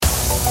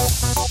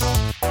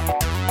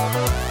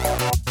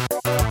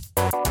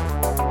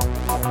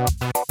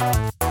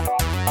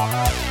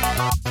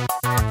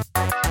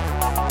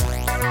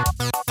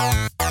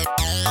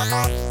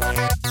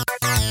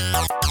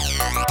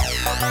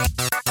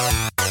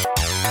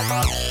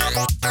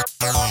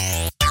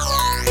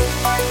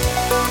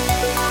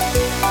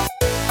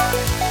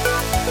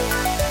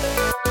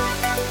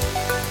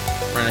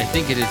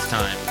it is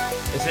time.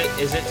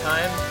 Is it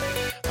time?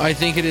 I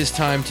think it is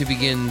time to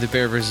begin the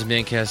Bear vs.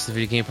 Mancast, the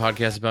video game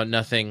podcast about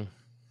nothing.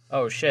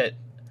 Oh, shit.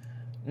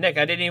 Nick,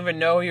 I didn't even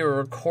know you were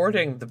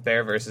recording the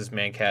Bear vs.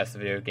 Mancast, the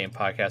video game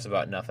podcast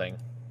about nothing.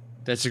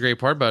 That's the great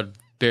part about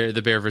the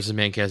Bear vs.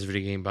 Mancast,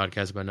 video game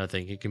podcast about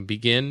nothing. It can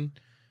begin...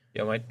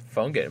 Yo, my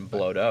phone getting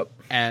blowed up.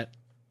 It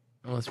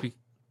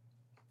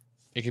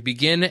can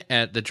begin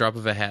at the drop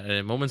of a hat at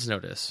a moment's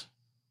notice.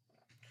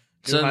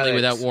 Suddenly,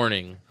 without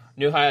warning.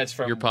 New highlights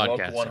from your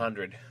podcast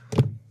 100.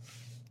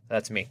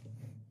 That's me.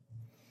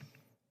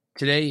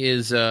 Today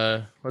is,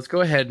 let's go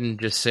ahead and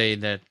just say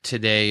that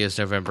today is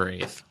November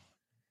 8th.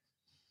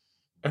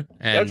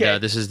 And Okay.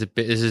 This is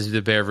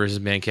the Bear vs.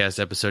 Mancast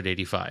episode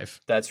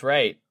 85. That's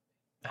right.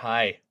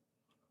 Hi.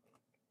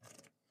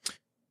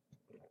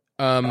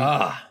 Brian,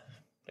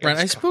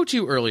 I spoke to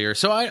you earlier,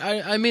 so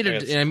I made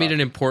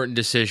an important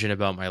decision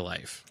about my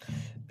life.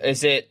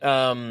 Is it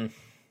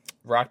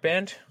Rock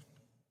Band?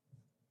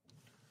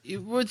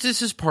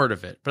 This is part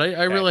of it, but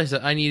I realized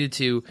that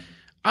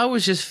I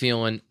was just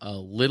feeling a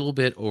little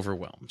bit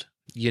overwhelmed.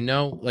 You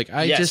know, like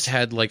I just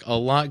had like a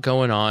lot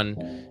going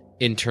on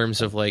in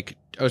terms of like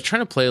I was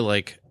trying to play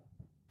like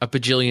a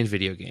bajillion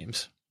video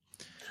games,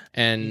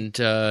 and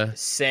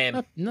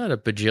Same. not a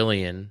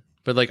bajillion.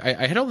 But, like,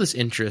 I had all this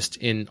interest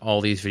in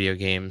all these video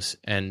games,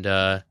 and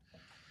I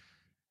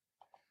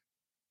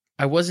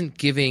wasn't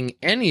giving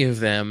any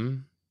of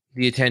them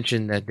the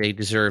attention that they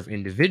deserve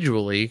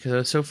individually because I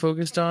was so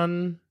focused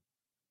on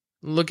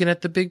looking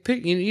at the big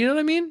picture. You know what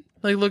I mean?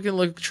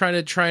 Like,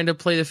 trying to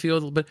play the field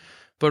a little bit.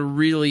 But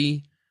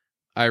really,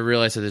 I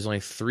realized that there's only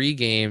 3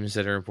 games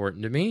that are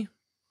important to me.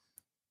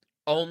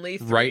 Only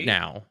 3? Right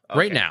now. Okay.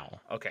 Right now.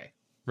 Okay.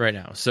 Right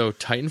now. So,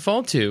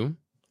 Titanfall 2,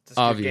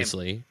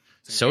 obviously.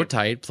 So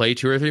tight, play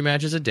 2 or 3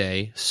 matches a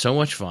day, so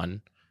much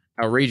fun,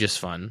 outrageous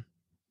fun.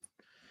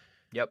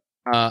 Yep.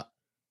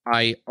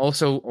 I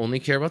also only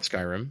care about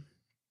Skyrim.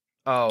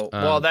 Oh,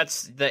 well,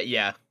 that's that.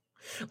 Yeah,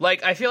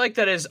 like I feel like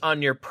that is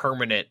on your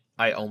permanent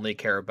I only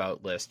care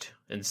about list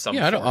in some.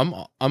 Yeah, form.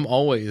 I'm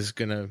always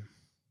gonna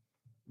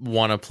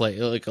want to play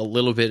like a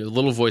little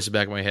voice in the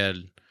back of my head,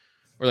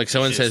 or like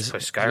someone says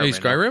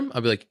Skyrim,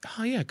 I'll be like,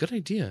 oh yeah, good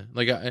idea.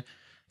 Like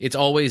it's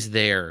always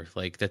there.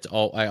 Like that's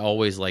all. I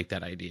always like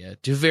that idea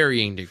to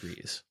varying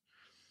degrees.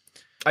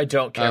 I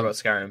don't care about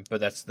Skyrim,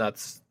 but that's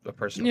a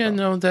personal. Yeah, problem.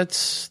 no,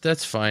 that's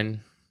fine.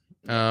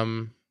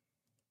 I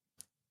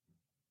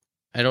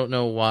don't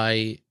know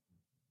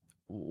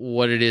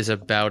what it is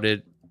about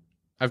it.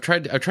 I've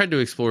tried to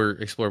explore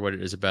what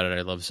it is about it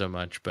I love so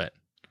much, but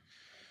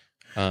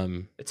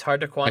it's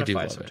hard to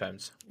quantify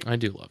sometimes. I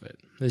do love it.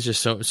 There's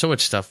just so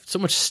much stuff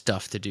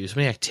to do, so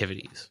many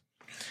activities.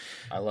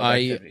 I love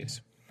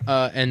activities.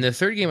 And the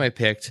third game I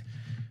picked,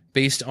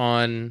 based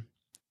on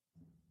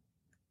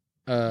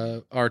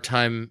our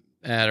time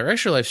at our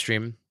extra live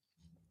stream,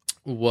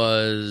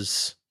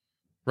 was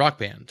Rock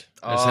Band.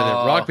 I said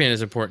that Rock Band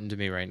is important to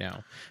me right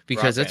now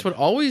because that's what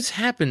always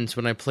happens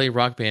when I play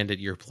Rock Band at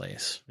your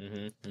place.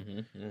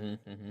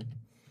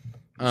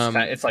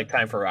 It's like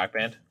time for Rock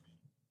Band.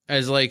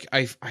 As like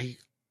I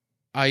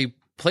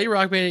play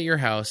Rock Band at your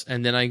house,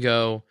 and then I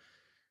go,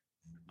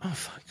 oh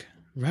fuck.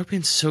 Rock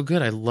Band's so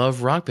good. I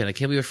love Rock Band. I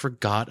can't believe I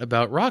forgot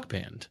about Rock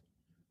Band.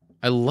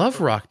 I love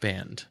Rock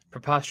Band.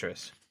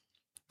 Preposterous.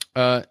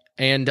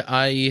 And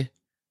I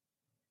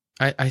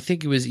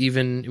think it was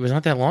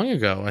not that long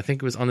ago. I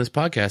think it was on this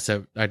podcast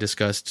that I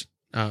discussed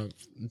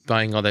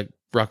buying all that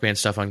Rock Band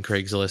stuff on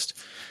Craigslist.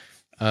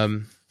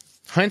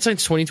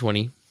 Hindsight's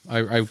 2020.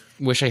 I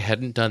wish I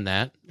hadn't done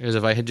that, because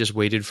if I had just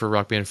waited for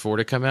Rock Band 4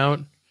 to come out,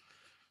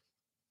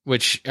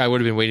 which I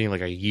would have been waiting like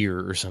a year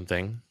or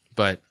something,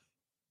 but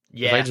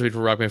yeah, if I just waited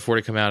for Rock Band 4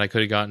 to come out, I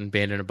could have gotten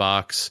Band in a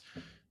Box,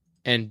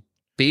 and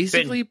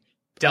basically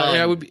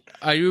I would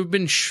have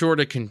been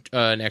short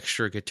an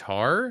extra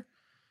guitar,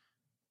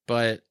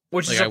 but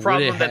which is a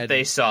problem that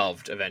they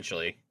solved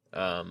eventually.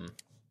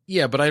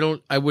 Yeah, but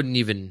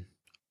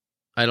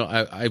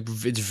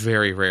it's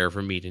very rare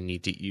for me to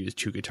need to use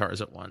 2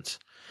 guitars at once.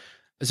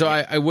 So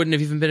I wouldn't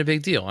have even been a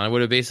big deal. I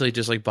would have basically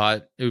just like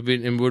bought it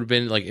would have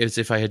been like as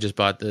if I had just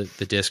bought the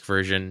disc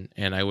version,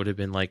 and I would have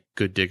been like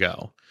good to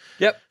go.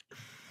 Yep.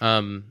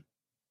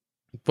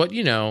 But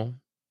you know,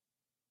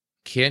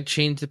 can't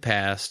change the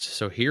past.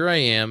 So here I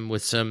am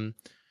with some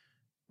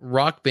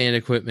Rock Band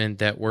equipment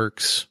that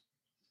works.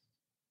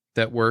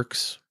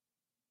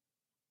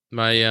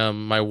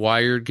 My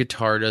wired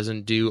guitar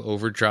doesn't do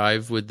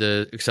overdrive with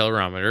the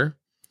accelerometer.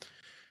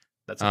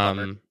 That's a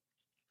bummer.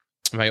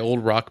 My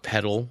old rock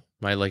pedal,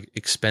 my like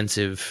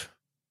expensive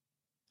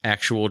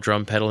actual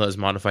drum pedal that was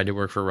modified to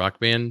work for Rock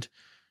Band,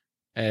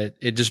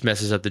 it just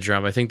messes up the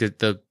drum. I think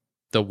that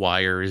the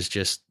wire is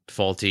just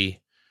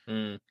faulty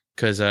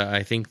because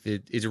I think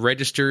that it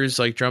registers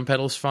like drum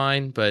pedals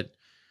fine, but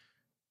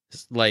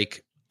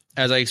like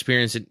as I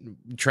experienced it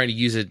trying to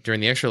use it during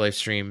the extra live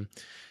stream,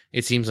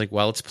 it seems like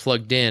while it's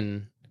plugged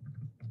in,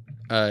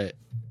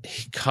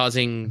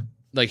 causing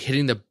like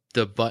hitting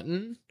the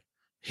button,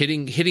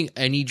 hitting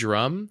any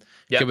drum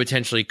can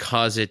potentially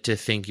cause it to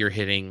think you're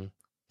hitting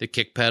the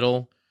kick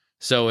pedal.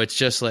 So it's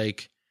just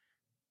making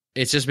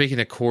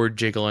the cord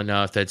jiggle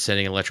enough that's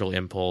sending electrical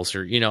impulse,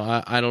 or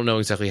I don't know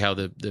exactly how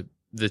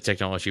the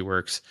technology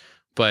works,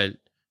 but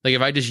like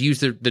if I just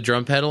use the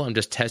drum pedal, I'm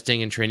just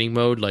testing in training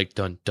mode, like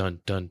dun dun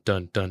dun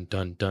dun dun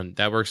dun dun.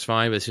 That works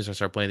fine, but as soon as I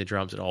start playing the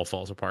drums, it all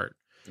falls apart.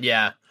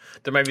 Yeah,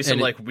 there might be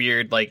some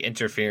weird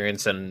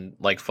interference and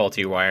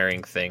faulty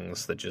wiring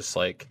things that just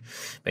make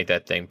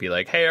that thing be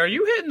like, "Hey, are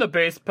you hitting the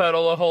bass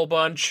pedal a whole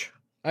bunch?"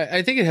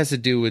 I think it has to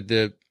do with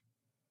if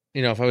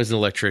I was an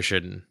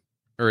electrician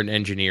or an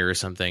engineer or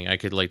something, I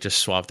could just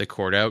swap the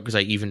cord out, because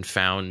I even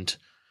found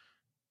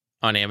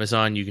on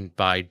Amazon you can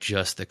buy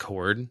just the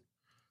cord.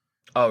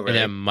 Oh, really? And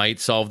that might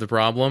solve the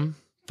problem,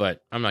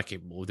 but I'm not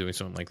capable of doing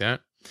something like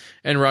that.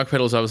 And rock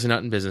pedal is obviously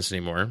not in business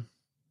anymore.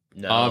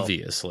 No.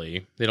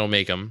 Obviously, they don't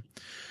make them.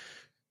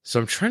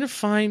 So I'm trying to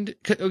find,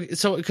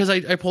 because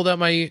I pulled out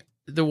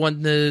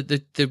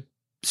the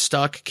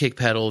stock kick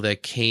pedal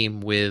that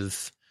came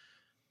with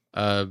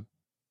the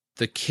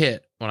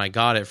kit when I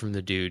got it from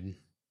the dude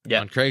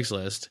on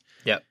Craigslist.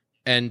 Yep.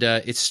 And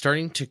it's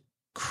starting to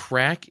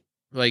crack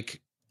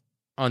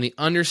on the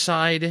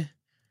underside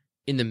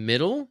in the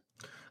middle.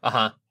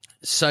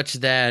 Such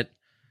that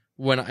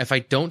if I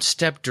don't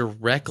step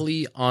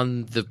directly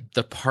on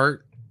the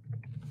part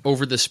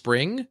over the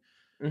spring,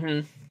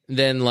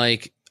 then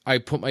I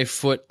put my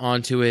foot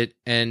onto it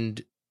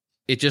and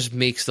it just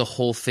makes the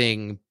whole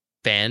thing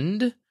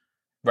bend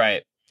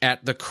right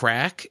at the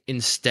crack,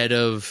 instead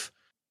of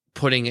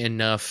putting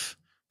enough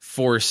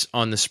force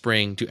on the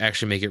spring to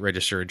actually make it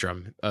register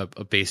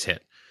a bass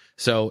hit.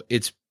 So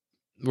it's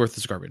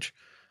worthless garbage.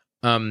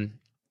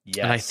 Yes.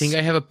 And I think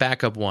I have a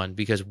backup one,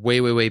 because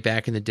way, way, way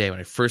back in the day when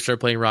I first started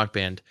playing Rock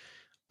Band,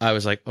 I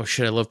was like, oh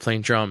shit, I love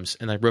playing drums.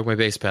 And I broke my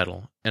bass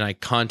pedal, and I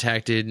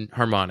contacted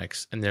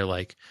Harmonix, and they're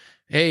like,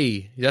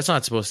 hey, that's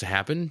not supposed to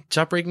happen.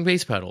 Stop breaking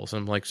bass pedals. And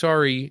I'm like,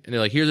 sorry. And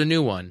they're like, here's a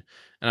new one.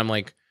 And I'm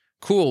like,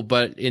 cool.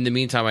 But in the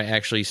meantime, I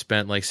actually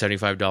spent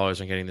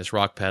 $75 on getting this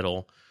rock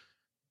pedal.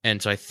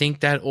 And so I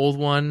think that old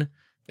one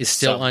is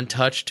still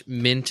untouched,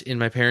 mint in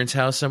my parents'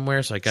 house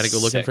somewhere. So I got to go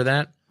looking for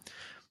that.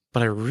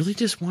 But I really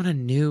just want a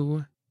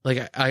new...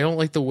 I don't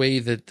like the way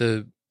that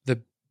the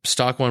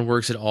stock one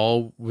works at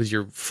all, with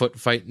your foot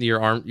fighting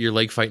your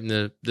leg fighting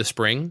the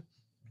spring.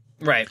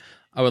 Right.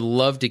 I would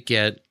love to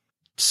get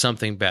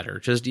something better,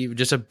 just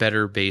a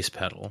better bass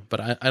pedal.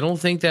 But I don't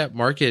think that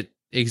market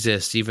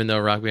exists, even though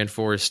Rock Band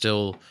 4 is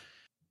still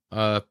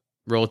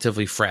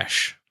relatively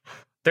fresh.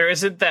 There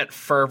isn't that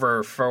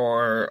fervor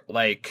for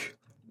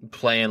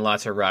playing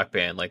lots of Rock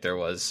Band like there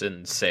was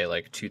in, say,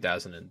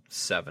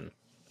 2007.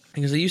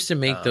 Because they used to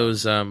make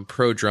those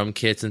pro drum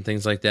kits and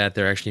things like that.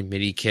 They're actually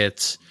MIDI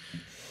kits.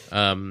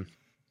 Yeah.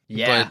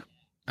 But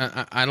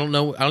I don't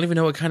know. I don't even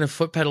know what kind of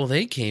foot pedal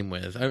they came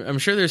with. I'm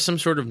sure there's some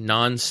sort of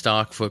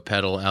non-stock foot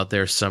pedal out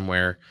there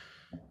somewhere.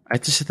 I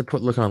just have to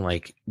look on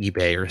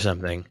eBay or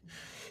something.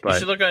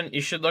 But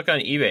you should look on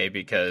eBay,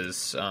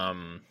 because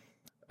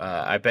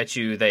I bet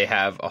you they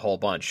have a whole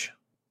bunch.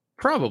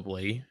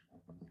 Probably.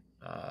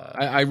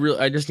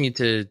 I just need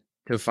to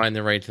find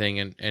the right thing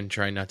and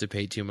try not to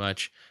pay too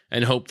much,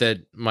 and hope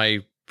that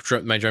my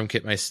drum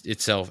kit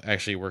itself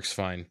actually works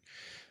fine.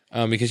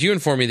 Because you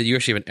informed me that you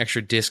actually have an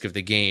extra disc of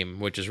the game,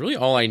 which is really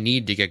all I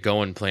need to get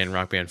going playing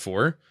Rock Band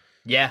 4.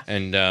 Yeah.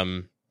 And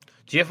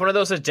do you have one of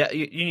those?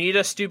 You need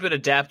a stupid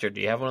adapter.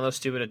 Do you have one of those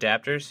stupid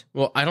adapters?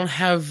 Well, I don't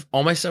have...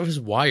 All my stuff is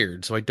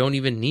wired, so I don't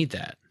even need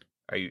that.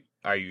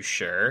 Are you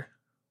sure?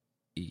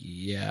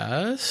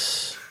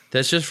 Yes.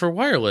 That's just for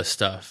wireless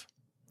stuff.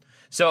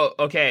 So,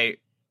 okay,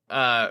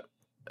 I'm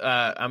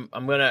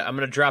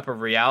gonna drop a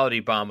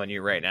reality bomb on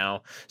you right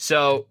now.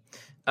 So,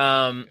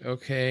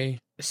 okay.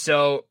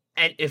 So,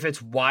 and if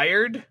it's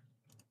wired,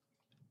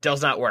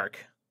 does not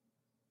work.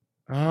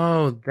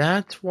 Oh,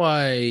 that's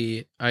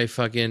why I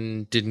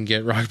fucking didn't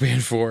get Rock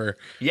Band 4.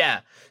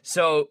 Yeah.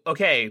 So,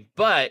 okay,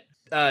 but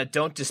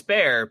don't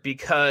despair,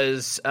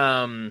 because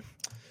I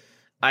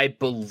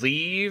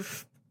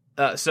believe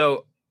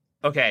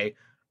okay,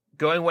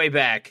 going way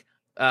back,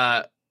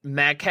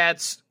 Mad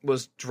Catz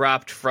was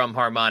dropped from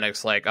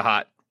Harmonix like a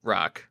hot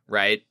rock,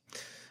 right?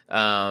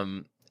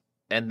 And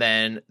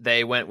then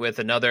they went with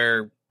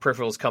another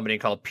peripherals company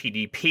called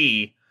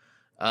PDP.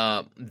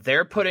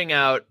 They're putting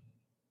out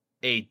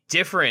a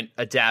different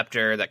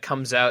adapter that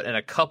comes out in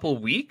a couple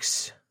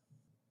weeks.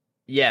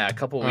 Yeah, a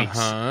couple weeks.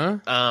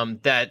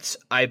 That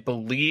I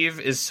believe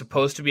is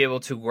supposed to be able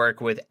to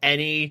work with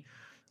any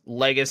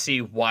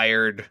legacy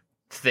wired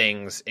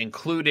things,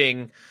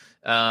 including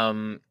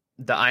the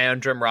Ion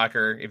Drum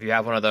Rocker, if you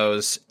have one of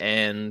those,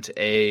 and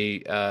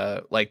a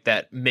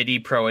that MIDI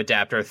Pro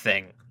adapter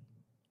thing.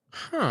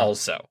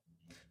 Also,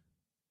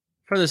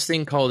 for this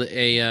thing called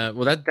a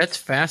that's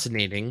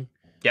fascinating.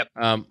 Yep.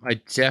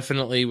 I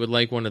definitely would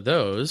like one of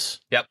those.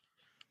 Yep.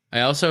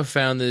 I also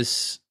found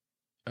this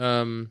thing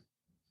on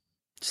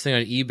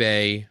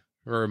eBay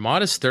for a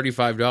modest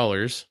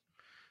 $35.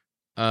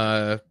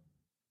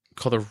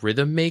 Called a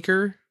Rhythm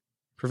Maker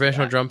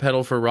professional drum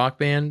pedal for Rock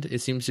Band.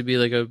 It seems to be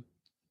like an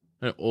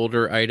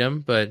older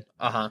item, but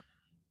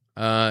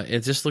it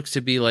just looks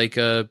to be like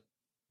a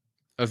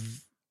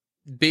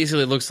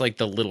basically it looks like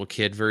the little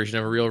kid version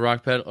of a real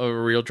rock pedal, or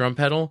a real drum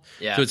pedal.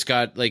 Yeah. So it's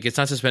got like, it's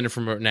not suspended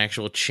from an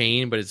actual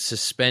chain, but it's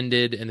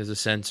suspended and there's a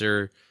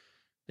sensor.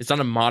 It's not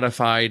a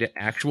modified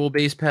actual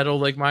bass pedal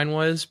like mine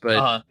was,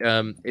 but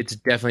it's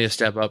definitely a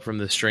step up from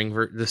the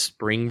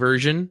spring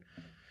version.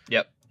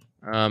 Yep.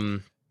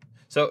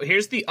 So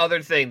here's the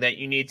other thing that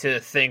you need to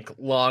think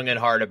long and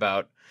hard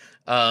about.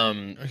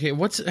 Okay,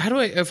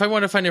 if I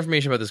want to find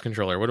information about this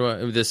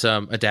controller, this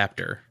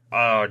adapter?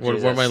 Oh,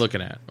 what am I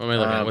looking at? What am I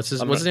looking at? What's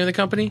the name of the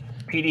company?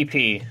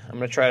 PDP. I'm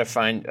gonna try to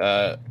find.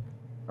 I'm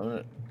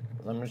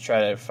gonna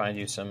try to find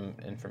you some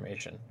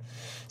information.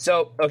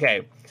 So,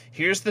 okay,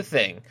 here's the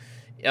thing.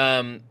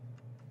 The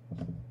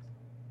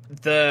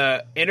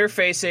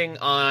interfacing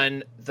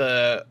on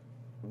the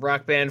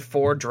Rock Band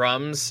 4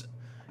 drums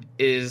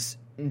is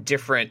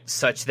different,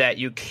 such that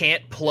you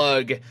can't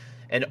plug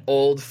an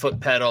old foot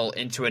pedal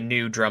into a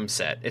new drum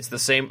set. It's the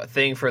same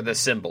thing for the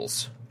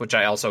cymbals, which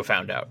I also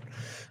found out.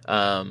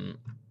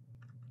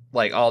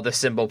 Like all the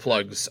cymbal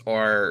plugs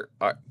are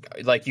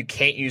like, you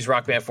can't use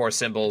Rock Band 4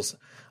 cymbals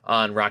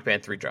on Rock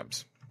Band 3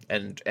 drums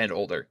and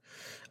older.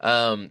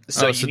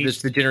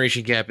 The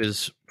generation gap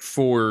is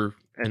 4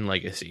 and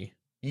Legacy.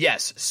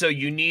 Yes. So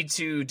you need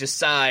to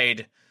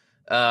decide,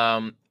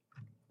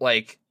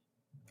 like,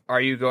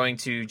 are you going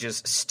to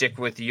just stick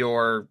with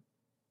your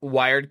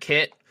wired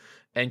kit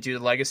and do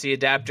the Legacy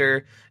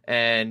adapter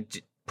and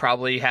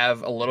probably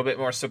have a little bit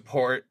more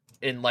support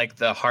in like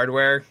the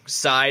hardware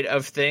side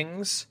of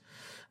things,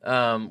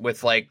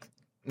 with like,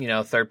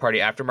 third-party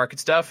aftermarket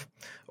stuff,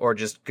 or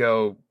just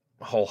go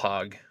whole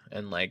hog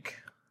and like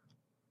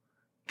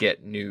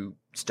get new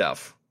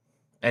stuff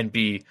and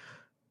be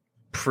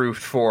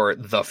proofed for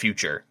the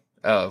future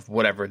of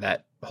whatever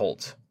that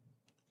holds.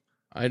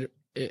 I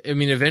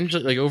mean,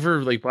 eventually, like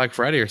over like Black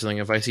Friday or something,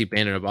 if I see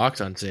Band in a Box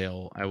on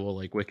sale, I will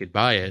like wicked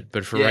buy it.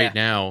 But for right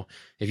now,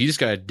 if you just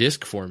got a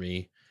disc for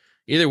me,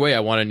 either way, I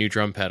want a new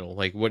drum pedal.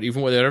 Like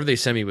whatever they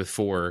send me with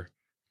 4.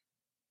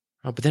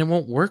 Oh, but then it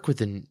won't work with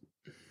the.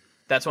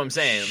 That's what I'm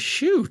saying.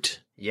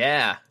 Shoot.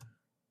 Yeah.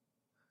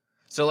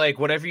 So like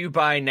whatever you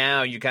buy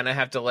now, you kind of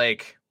have to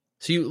like.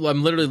 So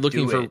I'm literally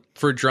looking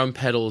for drum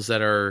pedals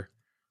that are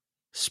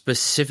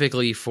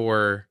specifically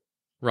for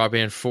Rock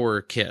Band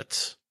 4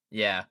 kits.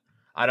 Yeah.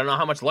 I don't know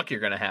how much luck you're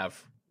going to have.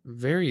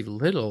 Very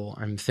little,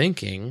 I'm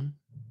thinking.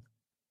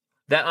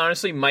 That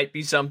honestly might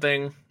be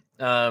something.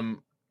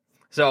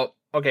 So,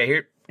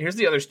 okay, here's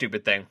the other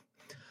stupid thing.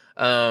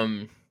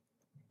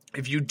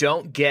 If you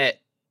don't get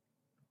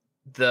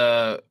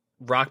the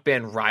Rock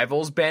Band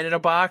Rivals Band in a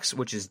Box,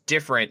 which is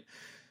different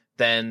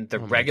than the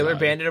regular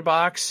Band in a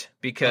Box,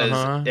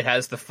 because it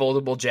has the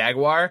foldable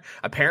Jaguar.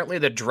 Apparently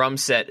the drum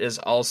set is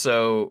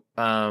also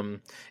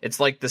it's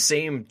like the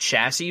same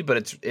chassis,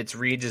 but it's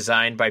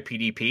redesigned by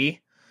PDP.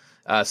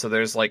 So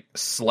there's like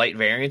slight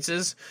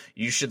variances.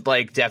 You should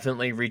like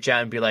definitely reach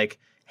out and be like,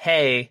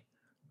 hey,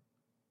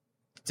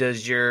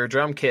 does your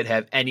drum kit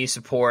have any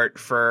support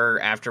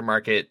for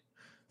aftermarket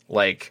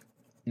like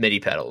MIDI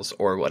pedals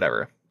or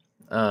whatever?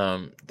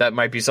 That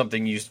might be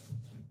something you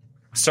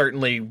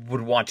certainly would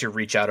want to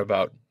reach out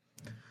about.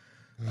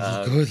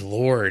 Good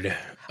Lord.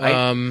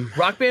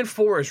 Rock Band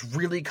 4 is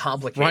really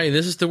complicated. Ryan,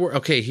 this is the word.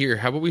 Okay, here.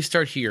 How about we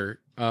start here?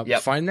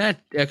 Find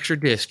that extra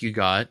disc you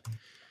got,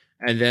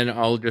 and then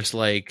I'll just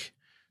like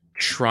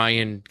try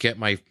and get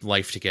my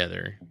life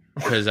together,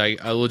 because I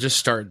will just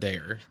start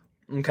there.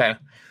 Okay.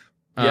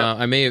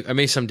 I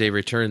may someday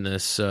return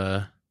this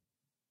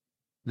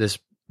this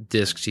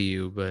disc to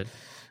you, but.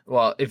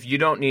 Well, if you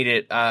don't need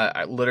it,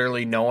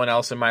 literally no one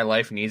else in my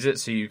life needs it,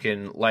 so you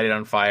can light it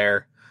on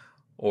fire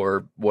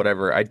or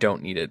whatever. I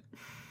don't need it.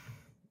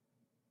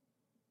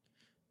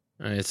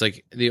 It's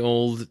like the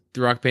old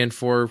Rock Band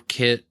 4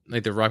 kit,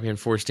 like the Rock Band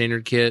 4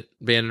 standard kit,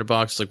 Band in a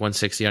Box, like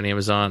 $160 on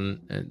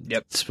Amazon. And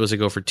It's supposed to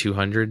go for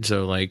 $200,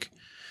 so like,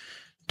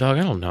 dog,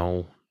 I don't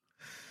know.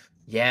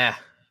 Yeah,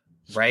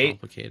 it's right?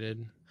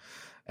 Complicated.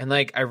 And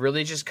like, I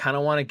really just kind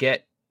of want to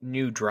get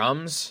new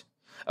drums.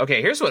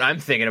 Okay, here's what I'm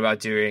thinking about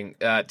doing.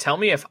 Tell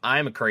me if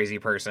I'm a crazy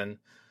person.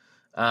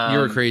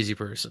 You're a crazy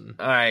person.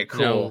 All right,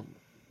 cool.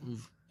 No,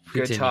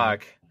 good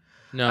talk.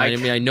 No, I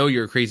mean, I know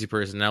you're a crazy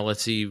person. Now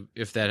let's see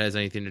if that has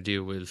anything to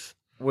do with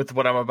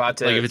what I'm about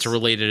to... Like, if it's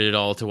related at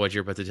all to what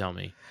you're about to tell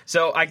me.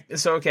 So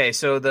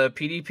the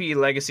PDP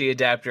Legacy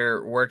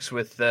adapter works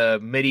with the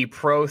MIDI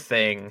Pro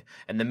thing,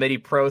 and the MIDI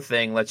Pro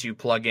thing lets you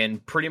plug in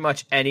pretty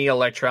much any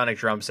electronic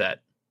drum set.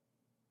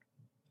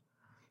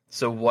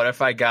 So what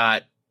if I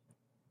got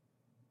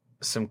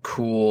some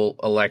cool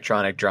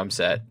electronic drum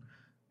set?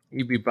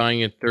 You'd be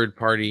buying a third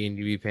party and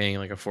you'd be paying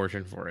like a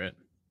fortune for it.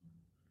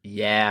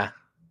 Yeah.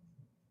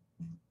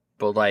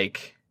 But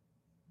like,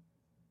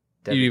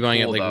 you'd be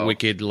buying cool, it like though.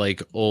 Wicked,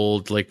 like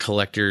old, like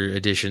collector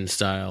edition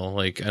style.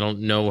 Like, I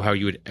don't know how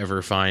you would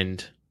ever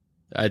find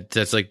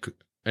that's like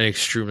an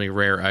extremely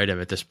rare item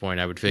at this point,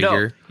 I would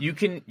figure.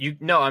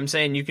 No, I'm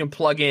saying you can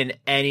plug in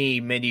any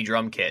MIDI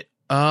drum kit.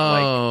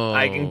 Oh.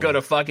 Like, I can go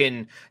to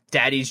fucking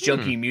Daddy's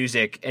Junkie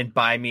Music and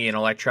buy me an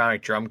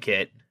electronic drum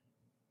kit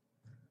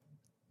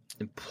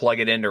and plug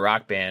it into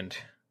Rock Band.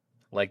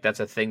 Like that's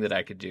a thing that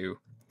I could do.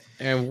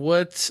 And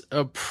what's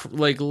a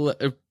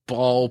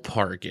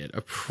ballpark it?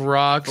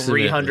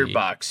 Approximately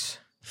 $300.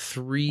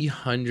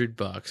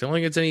 $300. I don't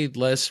think it's any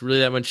less, really,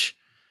 that much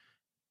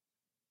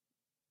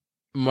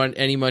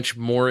much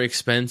more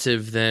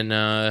expensive than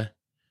the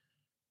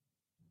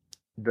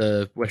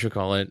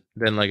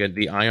than like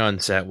the Ion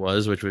set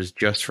was, which was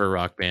just for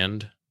Rock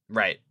Band.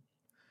 Right.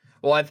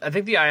 Well, I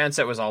think the Ion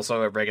set was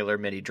also a regular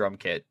MIDI drum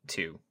kit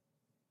too.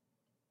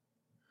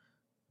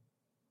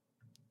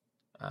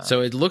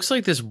 So it looks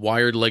like this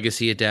wired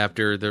legacy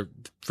adapter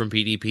from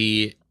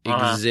PDP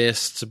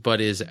exists, but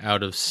is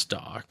out of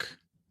stock.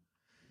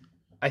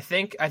 I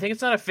think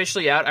it's not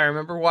officially out. I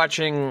remember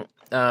watching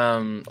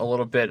a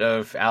little bit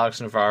of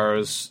Alex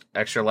Navarro's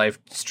Extra Life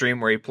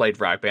stream where he played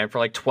Rock Band for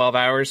like 12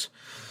 hours.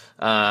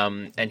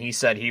 And he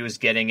said he was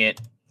getting it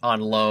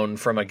on loan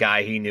from a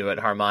guy he knew at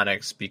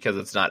Harmonix because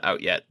it's not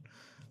out yet.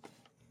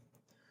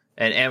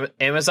 And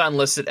Amazon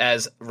listed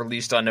as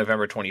released on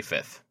November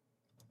 25th.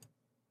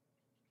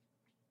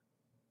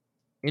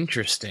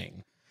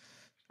 Interesting.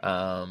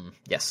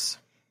 Yes.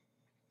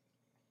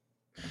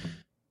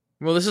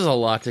 Well, this is a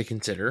lot to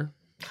consider.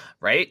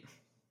 Right?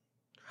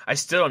 I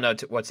still don't know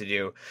what to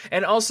do.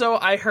 And also,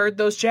 I heard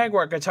those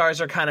Jaguar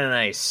guitars are kind of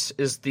nice,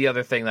 is the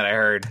other thing that I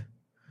heard.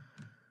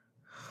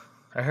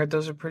 I heard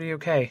those are pretty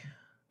okay.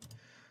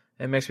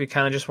 It makes me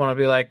kind of just want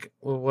to be like,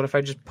 well, what if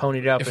I just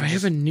ponied up? If I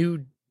have a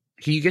new...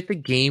 Can you get the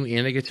game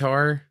and a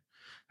guitar?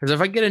 Because if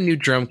I get a new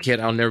drum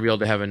kit, I'll never be able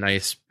to have a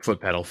nice foot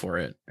pedal for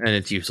it, and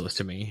it's useless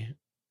to me.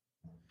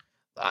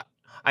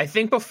 I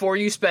think before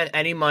you spend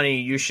any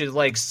money, you should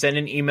like send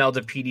an email to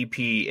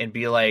PDP and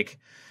be like,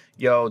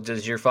 "Yo,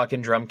 does your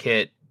fucking drum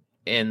kit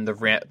in the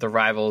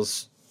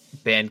Rivals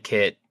band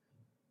kit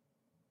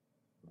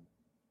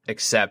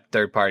accept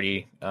third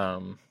party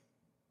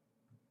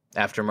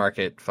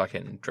aftermarket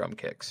fucking drum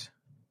kicks?"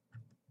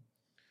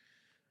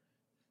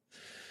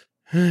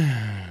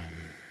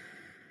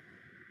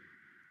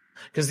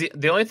 Because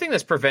the only thing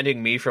that's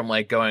preventing me from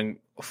like going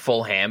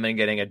full ham and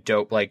getting a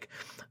dope like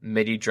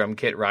MIDI drum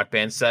kit Rock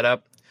Band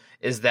setup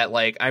is that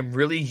like I'm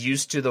really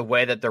used to the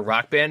way that the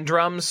Rock Band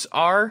drums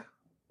are.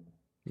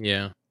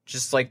 Yeah.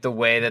 Just like the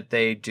way that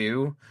they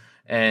do.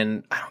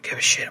 And I don't give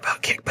a shit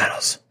about kick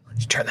pedals.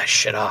 Just turn that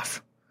shit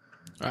off.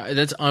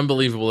 That's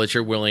unbelievable that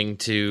you're willing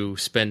to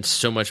spend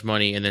so much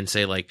money and then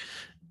say like,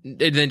 and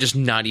then just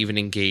not even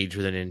engage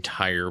with an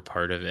entire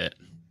part of it.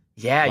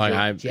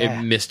 Yeah,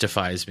 it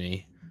mystifies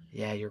me.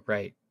 Yeah, you're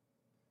right.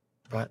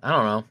 But I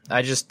don't know.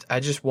 I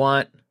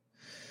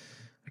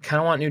kind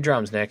of want new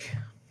drums, Nick.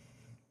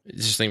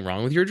 Is there something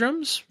wrong with your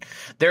drums?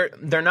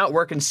 They're not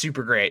working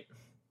super great.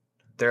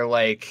 They're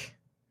like,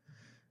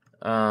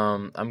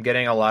 I'm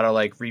getting a lot of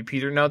like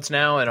repeater notes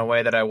now in a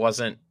way that I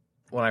wasn't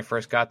when I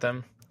first got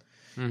them,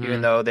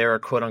 even though they were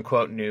quote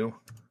unquote new.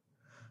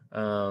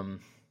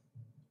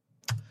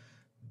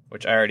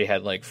 Which I already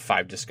had like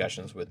 5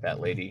 discussions with that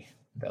lady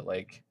that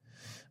like,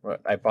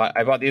 I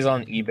bought these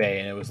on eBay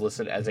and it was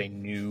listed as a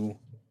new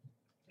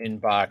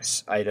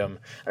inbox item,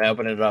 and I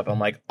opened it up. I'm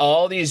like,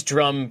 all these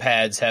drum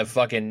pads have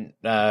fucking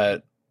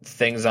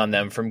things on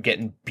them from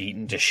getting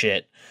beaten to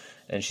shit.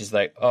 And she's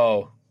like,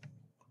 "Oh,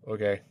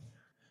 okay."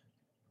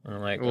 And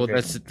I'm like, well,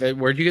 okay.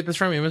 Where'd you get this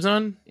from?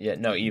 Amazon? Yeah,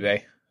 no,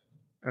 eBay.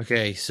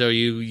 Okay, so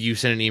you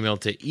send an email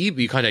to eBay.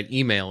 You contact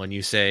email and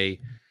you say,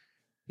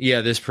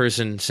 "Yeah, this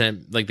person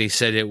sent like they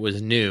said it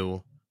was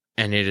new,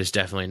 and it is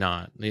definitely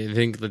not." I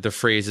think that the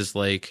phrase is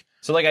like.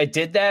 So, like, I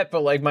did that,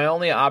 but, like, my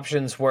only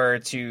options were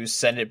to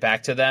send it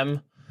back to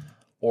them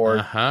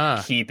or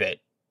keep it.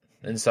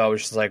 And so I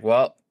was just like,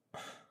 well,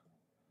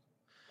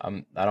 I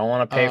don't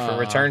want to pay for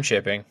return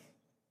shipping.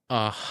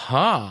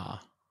 Yeah,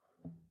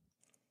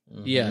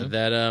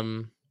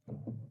 that'll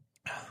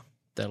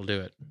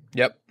do it.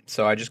 Yep.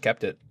 So I just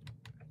kept it.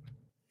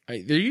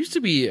 There used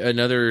to be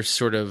another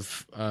sort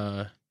of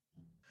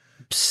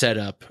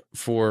setup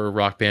for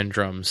Rock Band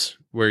drums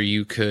where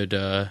you could...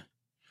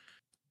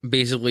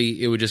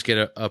 basically, it would just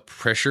get a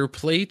pressure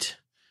plate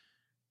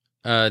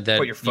that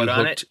put your foot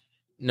on it.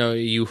 No,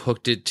 you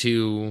hooked it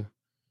to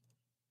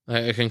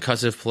a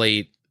concussive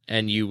plate,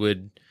 and you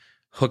would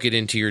hook it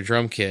into your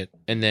drum kit,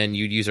 and then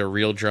you'd use a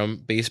real drum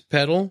bass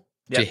pedal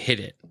to hit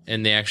it,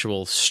 and the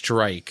actual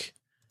strike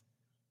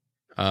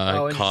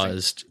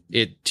caused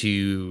it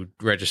to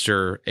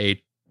register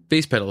a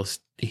bass pedal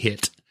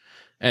hit,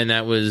 and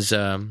that was,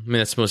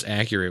 that's the most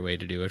accurate way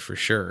to do it for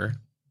sure.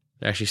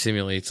 It actually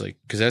simulates like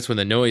because that's when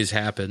the noise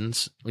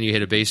happens when you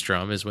hit a bass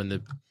drum is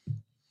when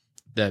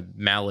the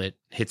mallet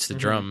hits the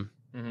drum.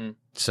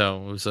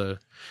 So it was a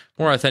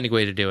more authentic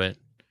way to do it.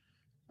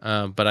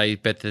 But I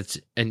bet that's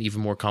an even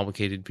more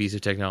complicated piece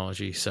of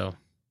technology. So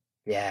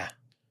yeah,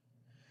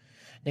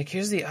 Nick,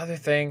 here's the other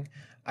thing.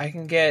 I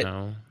can get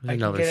I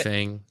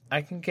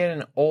can get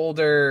an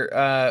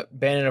older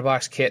Band in a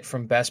Box kit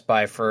from Best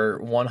Buy for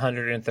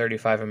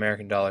 $135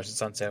 American dollars.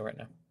 It's on sale right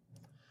now.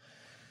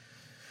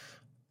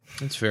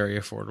 It's very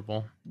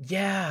affordable.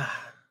 Yeah.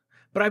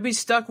 But I'd be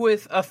stuck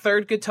with a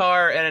third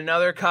guitar and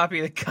another copy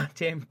of the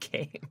goddamn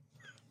game.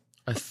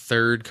 A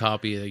third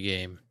copy of the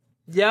game.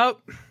 Yep.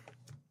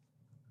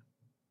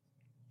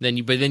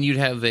 But then you'd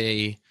have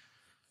a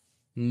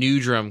new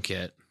drum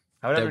kit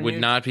that would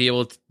not be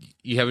able to.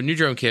 You have a new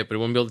drum kit, but it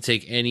wouldn't be able to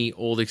take any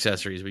old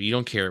accessories. But you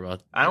don't care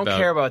about. I don't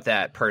care about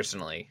that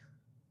personally.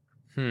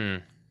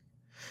 And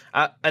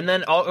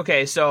then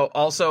so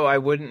also I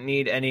wouldn't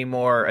need any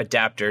more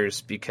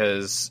adapters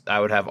because I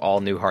would have all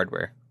new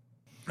hardware.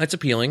 That's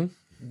appealing.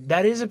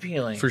 That is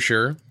appealing for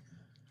sure.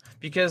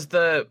 Because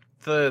the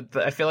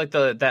I feel like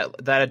that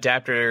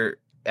adapter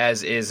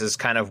as is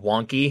kind of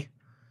wonky,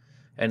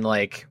 and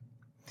like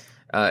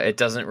it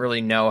doesn't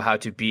really know how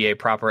to be a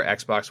proper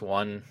Xbox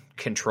One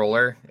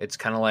controller. It's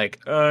kind of like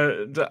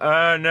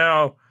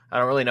no, I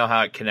don't really know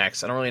how it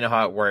connects. I don't really know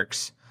how it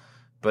works,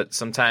 but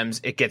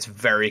sometimes it gets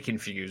very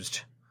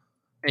confused.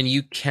 And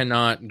you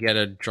cannot get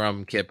a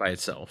drum kit by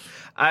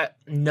itself. I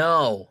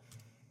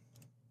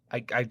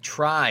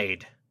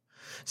tried.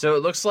 So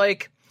it looks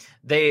like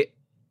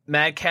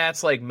Mad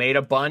Catz like made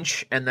a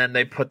bunch and then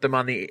they put them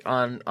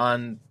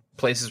on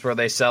places where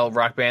they sell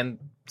Rock Band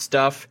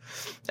stuff,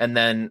 and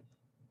then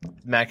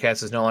Mad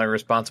Catz is no longer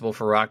responsible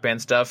for Rock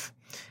Band stuff,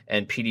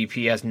 and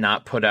PDP has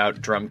not put out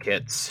drum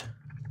kits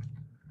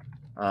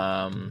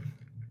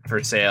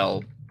for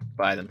sale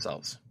by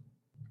themselves.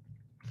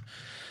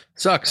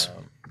 Sucks.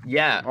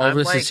 Yeah, all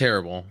this is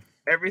terrible.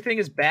 Everything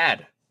is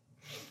bad.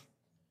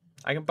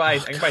 I can buy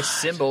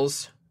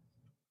cymbals.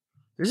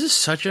 This is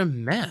such a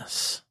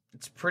mess.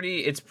 It's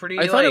pretty.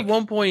 I thought at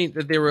one point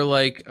that they were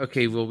like,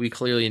 okay, well, we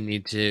clearly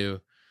need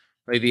to.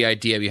 Like the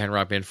idea behind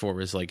Rock Band 4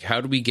 was like,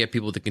 how do we get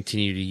people to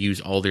continue to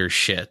use all their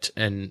shit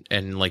and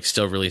like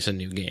still release a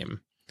new game?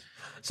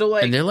 So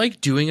like, and they're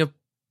like doing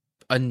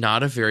a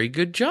not a very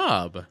good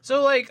job.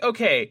 So like,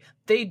 okay,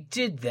 they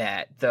did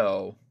that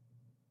though.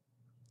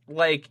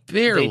 Like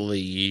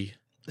barely.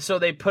 So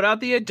they put out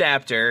the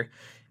adapter,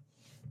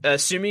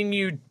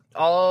 assuming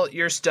all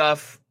your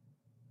stuff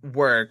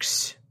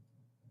works.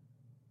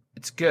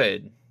 It's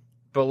good,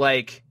 but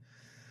like,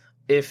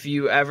 if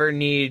you ever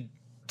need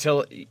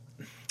to,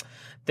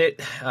 the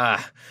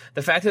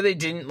fact that they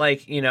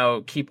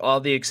didn't keep all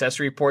the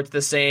accessory ports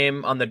the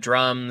same on the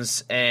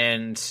drums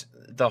and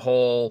the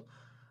whole,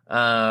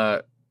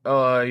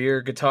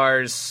 your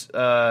guitars,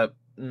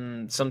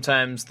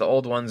 sometimes the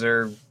old ones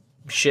are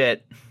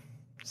shit.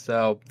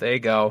 So there you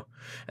go.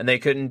 And they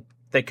couldn't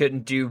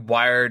do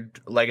wired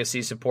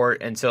legacy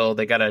support until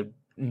they got a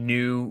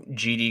new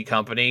GD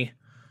company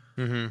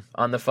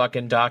on the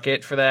fucking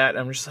docket for that.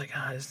 I'm just like,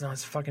 it's a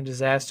fucking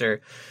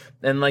disaster.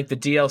 And like the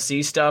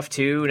DLC stuff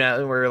too.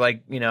 Now we're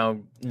like,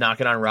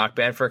 knocking on Rock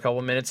Band for a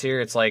couple minutes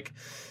here. It's like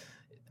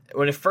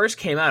when it first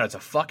came out, it's a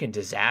fucking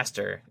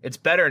disaster. It's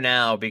better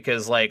now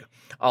because like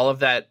all of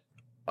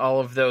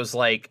those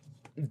like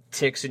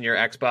ticks in your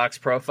Xbox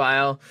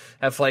profile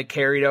have like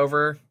carried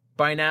over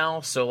by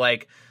now. So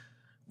like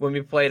when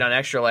we played on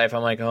Extra Life,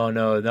 I'm like, oh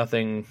no,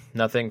 nothing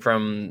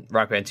from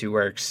Rock Band 2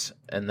 works.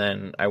 And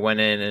then I went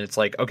in and it's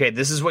like, okay,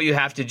 this is what you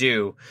have to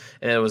do.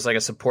 And it was like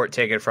a support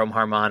ticket from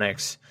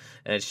Harmonix.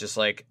 And it's just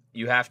like,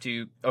 you have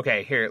to,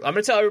 okay, here, I'm going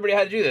to tell everybody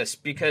how to do this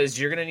because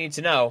you're going to need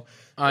to know.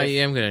 I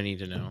am going to need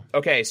to know.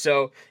 Okay,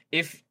 so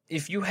if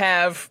you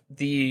have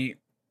a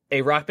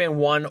Rock Band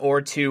 1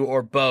 or 2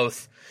 or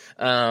both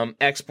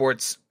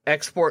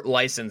export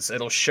license,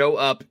 it'll show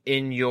up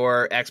in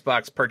your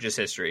Xbox purchase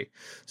history.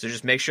 So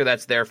just make sure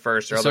that's there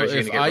first, or otherwise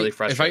you're going to get really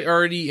frustrated. If I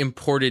already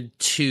imported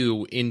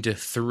 2 into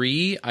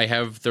 3, I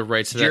have the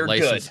rights to that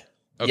license.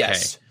 Good. Okay.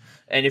 Yes.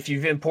 And if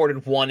you've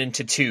imported 1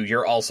 into 2,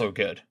 you're also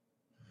good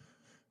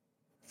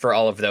for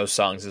all of those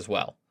songs as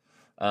well.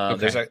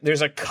 Okay.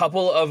 There's a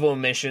couple of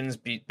omissions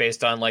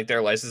based on like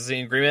their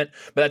licensing agreement,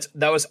 but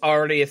that was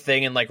already a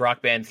thing in like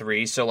Rock Band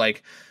 3, so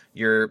like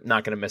you're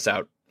not going to miss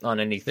out on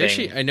anything.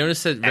 Actually, I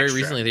noticed that very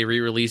recently they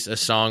re-released a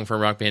song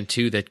from Rock Band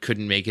 2 that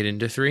couldn't make it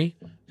into 3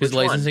 because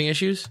licensing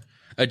issues.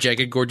 A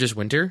Jagged Gorgeous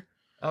Winter.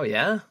 Oh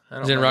yeah, I don't know.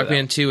 It's in Rock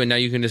Band 2, and now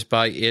you can just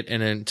buy it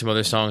and then some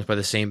other songs by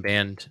the same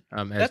band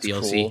as That's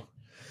DLC. Cool.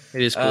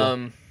 It is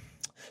cool.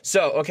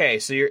 So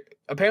you're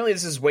apparently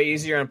this is way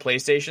easier on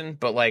PlayStation,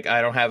 but like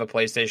I don't have a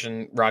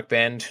PlayStation Rock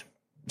Band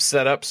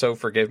set up, so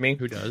forgive me.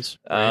 Who does?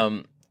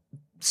 Right.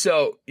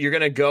 So you're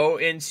gonna go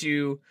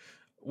into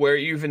where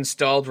you've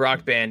installed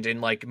Rock Band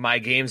in like My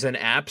Games and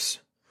Apps,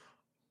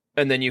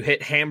 and then you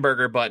hit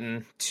hamburger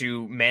button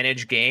to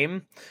manage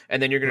game,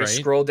 and then you're going to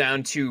scroll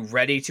down to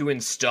ready to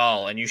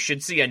install, and you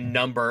should see a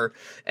number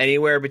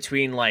anywhere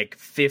between like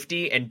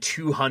 50 and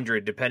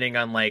 200 depending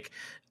on like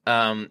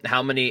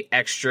how many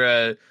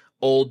extra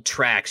old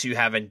tracks you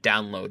haven't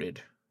downloaded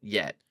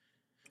yet.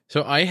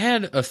 So I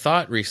had a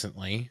thought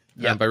recently.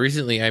 Yep. By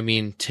recently I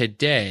mean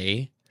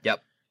today.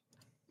 Yep.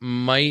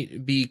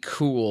 Might be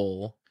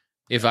cool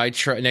if I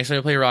try next time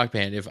I play Rock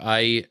Band, if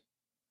I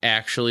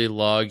actually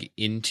log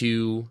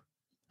into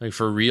your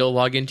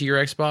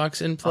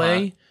Xbox and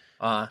play.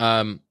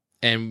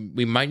 And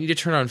we might need to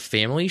turn on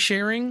family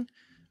sharing,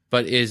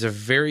 but it is a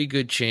very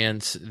good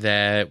chance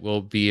that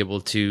we'll be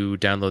able to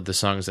download the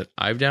songs that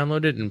I've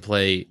downloaded and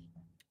play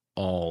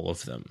all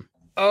of them.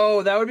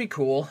 Oh, that would be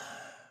cool.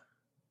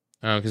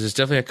 Because there's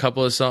definitely a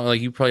couple of songs,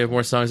 like you probably have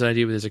more songs than I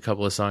do, but there's a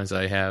couple of songs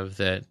I have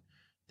that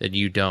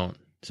you don't.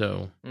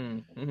 So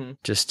Mm-hmm.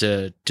 just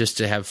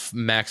to have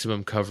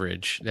maximum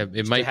coverage,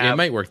 it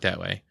might work that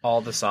way.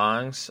 All the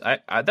songs, I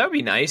that'd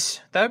be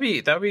nice. That'd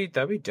be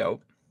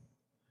dope.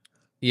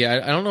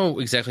 Yeah, I don't know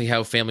exactly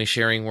how family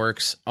sharing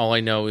works. All I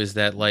know is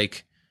that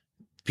like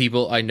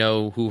people I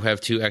know who have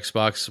two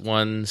Xbox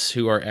Ones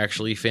who are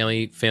actually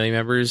family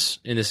members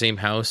in the same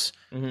house,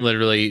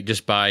 literally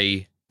just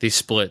they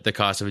split the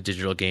cost of a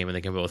digital game and they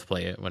can both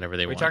play it whenever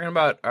they want. We're talking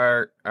about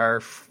our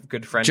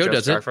good friend Joe Joe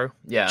doesn't. Starfo?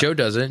 Yeah. Joe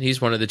doesn't.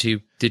 He's one of the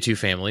two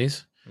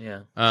families.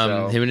 Yeah.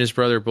 Him and his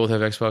brother both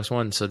have Xbox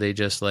One, so they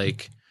just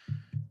like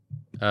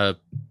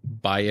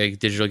buy a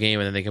digital game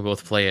and then they can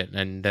both play it.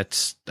 And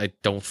I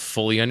don't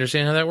fully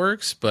understand how that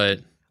works,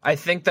 but I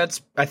think that's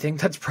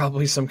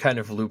probably some kind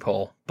of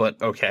loophole, but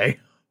okay.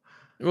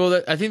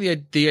 Well, I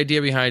think the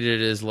idea behind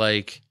it is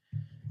like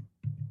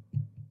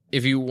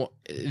if you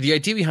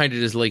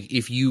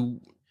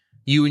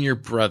and your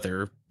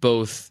brother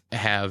both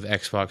have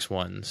Xbox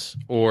Ones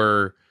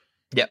or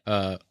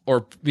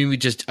maybe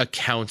just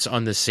accounts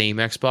on the same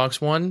Xbox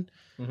One,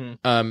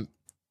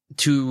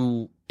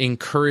 to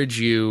encourage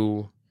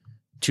you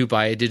to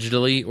buy it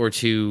digitally or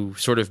to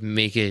sort of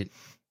make it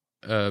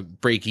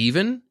break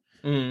even,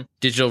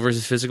 digital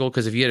versus physical.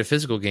 Because if you had a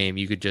physical game,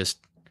 you could just,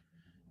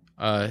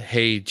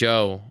 hey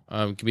Joe,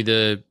 give me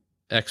the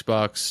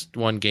Xbox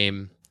One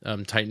game,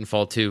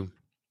 Titanfall 2.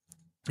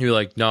 You're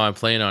like, no, I'm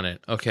playing on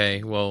it.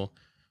 Okay, well,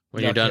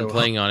 when you're done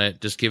playing on it,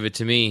 just give it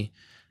to me,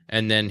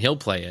 and then he'll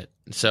play it.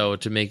 So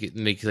to make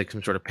like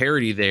some sort of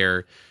parity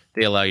there,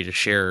 they allow you to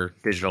share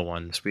digital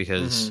ones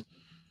because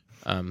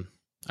I'm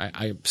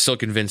still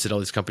convinced that all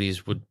these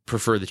companies would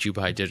prefer that you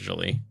buy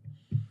digitally.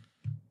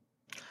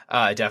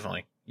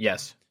 Definitely,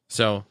 yes.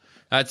 So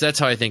that's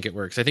how I think it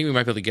works. I think we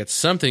might be able to get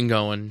something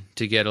going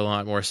to get a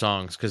lot more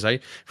songs because I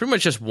pretty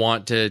much just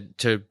want to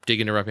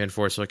dig into Rock Band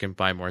 4 so I can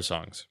buy more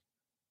songs.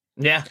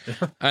 Yeah.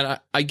 And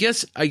I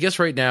guess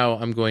right now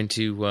I'm going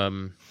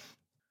to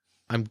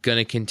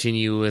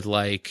continue with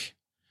like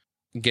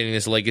getting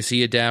this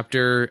legacy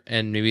adapter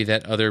and maybe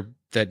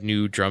that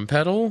new drum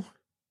pedal.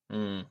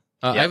 I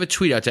have a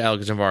tweet out to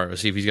Alex Navarro,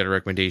 see if he's got a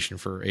recommendation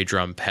for a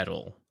drum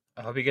pedal.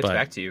 I hope he gets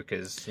back to you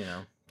because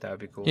that would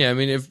be cool. Yeah, I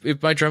mean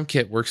if my drum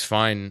kit works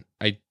fine,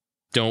 I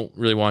don't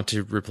really want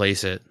to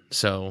replace it.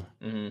 So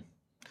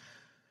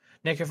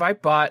Nick, if I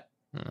bought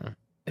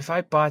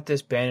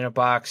this band in a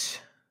box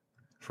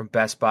from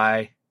Best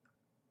Buy,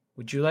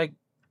 would you like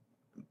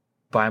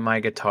buy my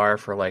guitar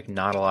for like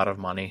not a lot of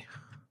money?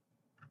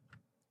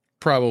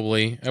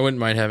 Probably. I wouldn't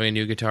mind having a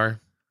new guitar.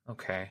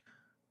 Okay.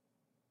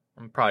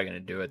 I'm probably going to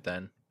do it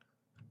then.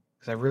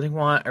 Cuz I really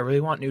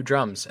want new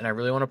drums and I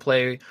really want to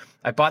play.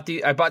 I bought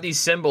these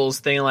cymbals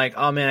thinking like,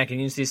 "Oh man, I can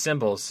use these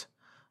cymbals."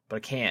 But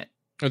I can't.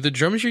 Are the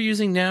drums you're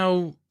using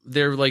now,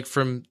 they're like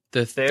from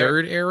the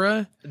third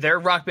era? They're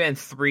Rock Band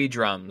 3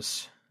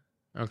 drums.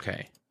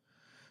 Okay.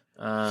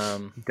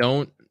 Don't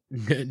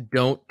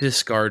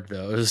discard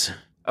those.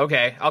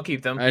 Okay, I'll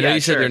keep them. I know you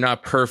said they're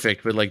not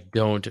perfect, but like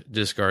don't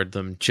discard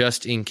them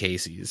just in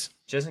cases.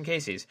 Just in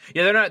cases.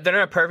 Yeah, they're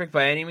not perfect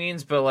by any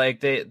means, but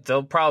like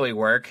they'll probably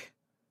work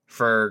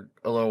for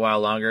a little while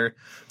longer.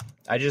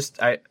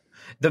 The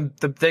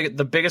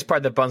biggest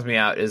part that bums me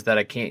out is that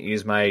I can't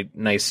use my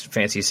nice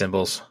fancy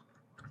cymbals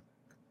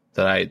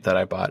that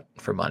I bought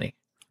for money.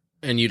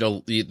 And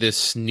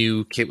this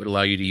new kit would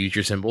allow you to use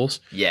your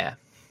cymbals? Yeah.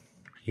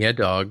 Yeah,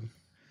 dog.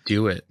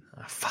 Do it.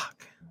 Oh, fuck.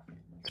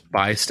 Let's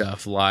buy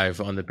stuff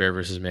live on the Bear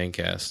vs.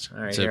 Mancast.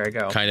 All right, here I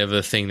go. Kind of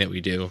a thing that we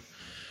do.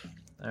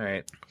 All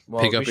right.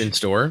 Well, pick up in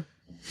store?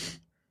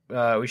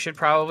 We should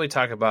probably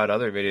talk about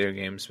other video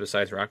games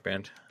besides Rock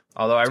Band.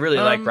 Although I really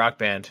like Rock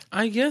Band.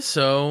 I guess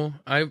so.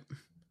 I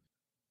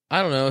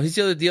don't know. Here's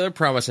the other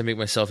promise I make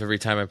myself every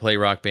time I play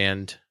Rock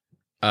Band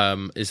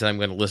is that I'm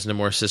going to listen to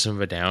more System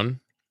of a Down.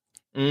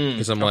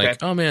 Because I'm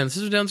like, oh man,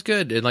 System of a Down's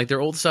good, and like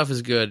their old stuff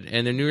is good,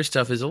 and their newer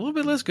stuff is a little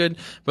bit less good.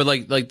 But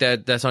like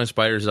that song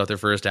Spiders is off their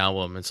first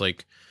album. It's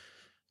like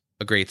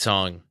a great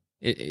song.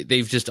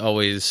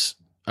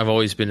 I've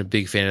always been a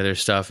big fan of their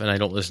stuff, and I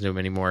don't listen to them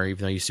anymore,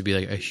 even though I used to be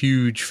like a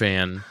huge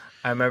fan.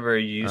 I remember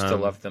you used to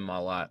love them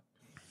a lot.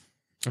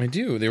 I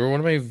do. They were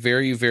one of my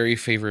very, very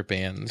favorite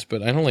bands,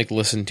 but I don't like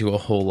listen to a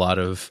whole lot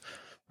of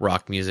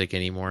rock music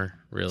anymore,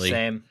 really.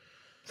 Same.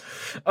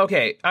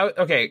 Okay,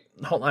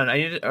 hold on. I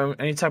need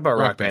to talk about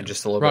Rock Band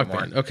just a little bit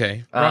more.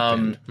 Okay. Rock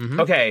Band. Mm-hmm.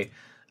 Okay.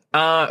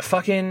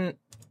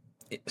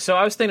 So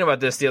I was thinking about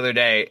this the other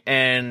day,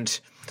 and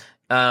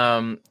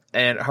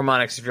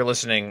Harmonix, if you're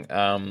listening,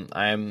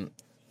 I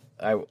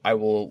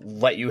will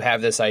let you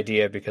have this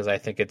idea because I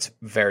think it's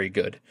very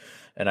good,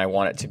 and I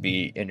want it to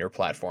be in your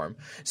platform.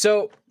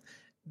 So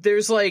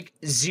there's like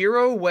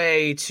zero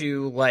way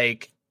to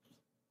like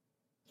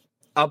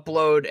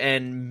upload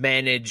and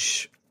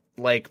manage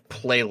like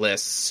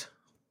playlists.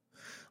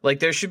 Like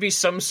there should be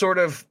some sort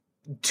of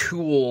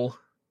tool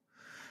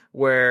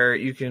where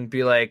you can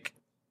be like,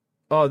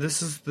 oh,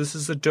 this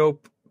is a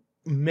dope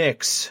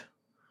mix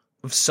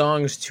of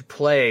songs to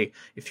play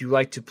if you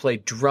like to play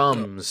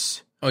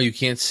drums. Oh, you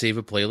can't save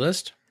a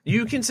playlist?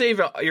 You can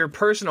save your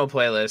personal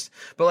playlist,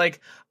 but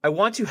like I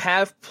want to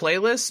have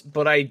playlists,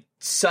 but I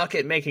suck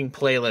at making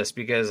playlists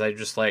because I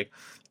just like,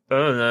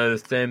 oh no, the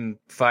same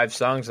 5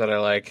 songs that I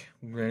like.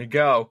 There you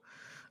go.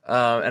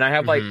 And I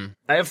have I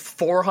have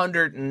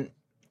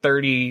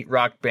 430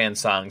 Rock Band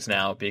songs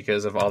now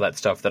because of all that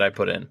stuff that I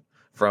put in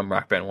from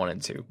Rock Band 1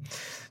 and 2.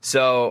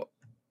 So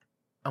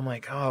I'm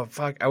like, oh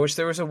fuck, I wish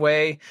there was a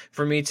way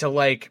for me to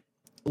like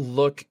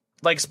look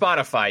like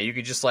Spotify. You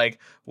could just like,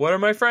 what are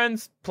my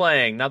friends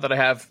playing? Not that I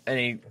have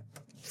any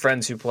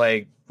friends who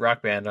play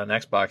Rock Band on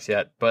Xbox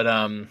yet, but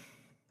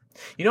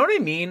you know what I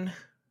mean?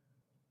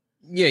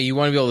 Yeah, you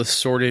want to be able to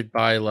sort it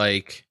by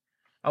like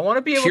I want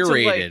to be able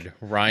curated to like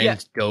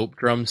Ryan's dope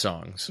drum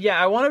songs.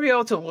 Yeah, I want to be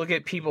able to look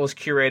at people's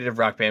curated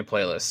Rock Band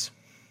playlists.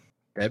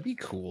 That'd be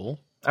cool.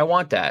 I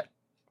want that.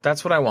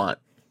 That's what I want.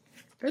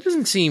 That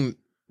doesn't seem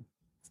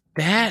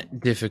that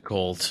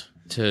difficult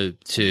to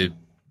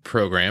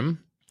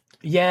program.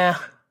 Yeah.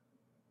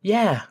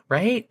 Yeah,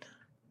 right?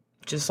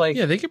 Just like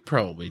Yeah, they could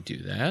probably do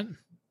that.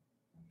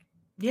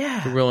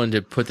 Yeah. They're willing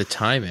to put the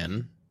time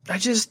in. I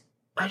just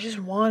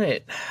want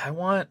it. I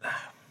want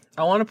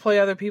to play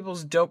other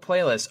people's dope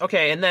playlists.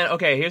 Okay, and then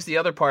here's the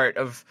other part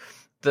of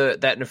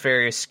that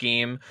nefarious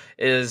scheme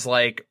is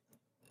like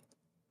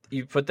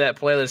you put that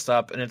playlist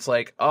up and it's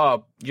like,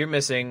 oh, you're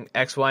missing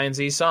X, Y, and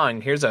Z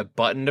song. Here's a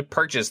button to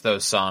purchase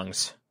those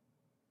songs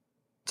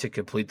to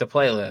complete the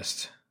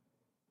playlist.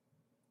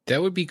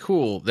 That would be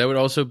cool. That would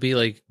also be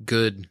like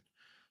good,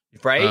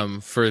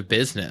 right? For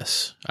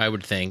business, I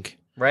would think.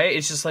 Right?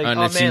 It's just like, and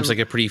oh it man, seems like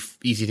a pretty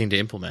easy thing to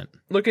implement.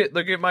 Look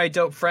at my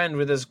dope friend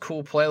with his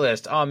cool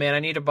playlist. Oh man, I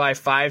need to buy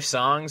 5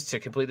 songs to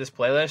complete this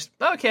playlist.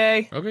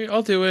 Okay,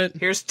 I'll do it.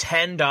 Here's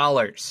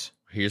 $10.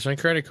 Here's my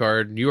credit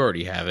card. You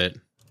already have it,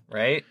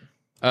 right?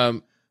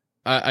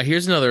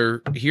 Here's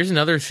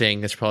another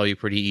thing that's probably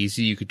pretty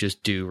easy. You could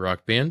just do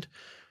Rock Band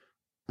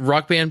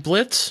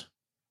Blitz,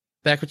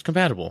 backwards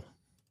compatible.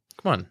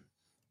 Come on,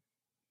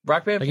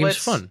 Rock Band that Blitz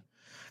game's fun.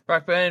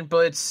 Rock Band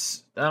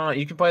Blitz. I don't know.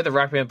 You can play the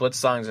Rock Band Blitz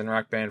songs in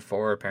Rock Band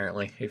 4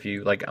 apparently if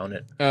you like own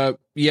it.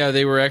 Yeah,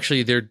 they were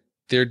actually they're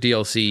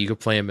DLC. You could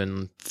play them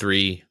in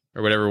 3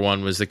 or whatever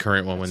one was the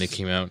current one when they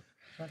came out.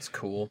 That's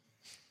cool.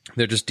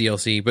 They're just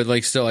DLC, but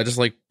like still, I just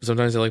like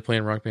sometimes I like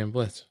playing Rock Band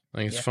Blitz.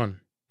 Like it's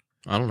fun.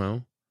 I don't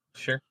know.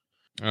 Sure.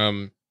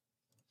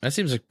 That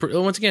seems like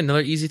once again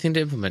another easy thing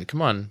to implement.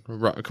 Come on,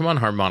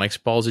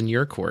 Harmonix, balls in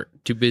your court.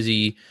 Too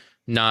busy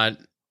not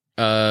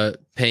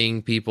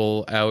paying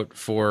people out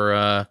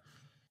for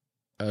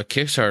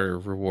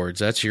Kickstarter rewards.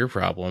 That's your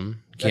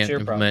problem. Can't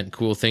implement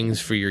cool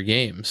things for your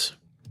games.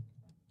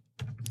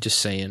 Just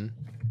saying.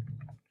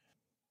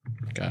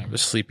 God, I'm the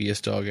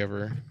sleepiest dog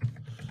ever.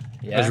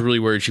 Yeah. I was really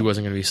worried she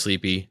wasn't going to be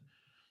sleepy.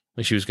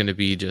 Like she was going to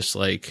be just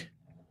like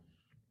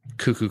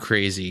cuckoo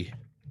crazy.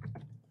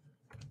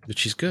 But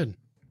she's good.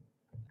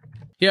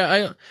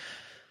 Yeah,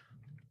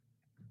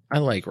 I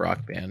like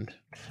Rock Band.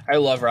 I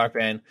love Rock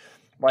Band.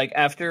 Like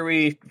after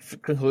we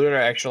concluded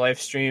our Extra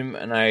Life stream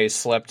and I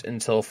slept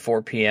until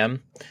 4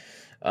 p.m.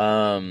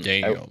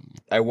 I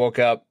woke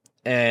up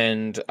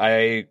and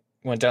I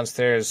went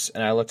downstairs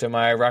and I looked at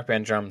my Rock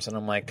Band drums and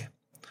I'm like,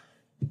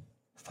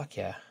 fuck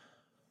yeah.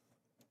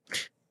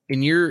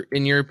 In your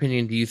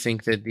opinion, do you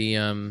think that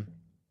the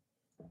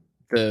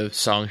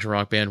songs from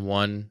Rock Band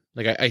 1,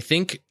 like I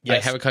think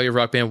yes. I have a copy of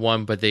Rock Band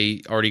 1, but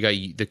the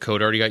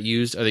code already got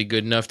used. Are they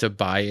good enough to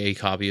buy a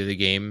copy of the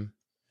game?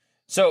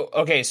 So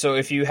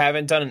if you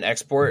haven't done an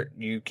export,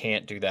 you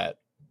can't do that.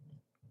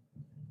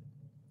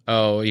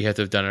 Oh, you have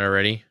to have done it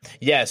already?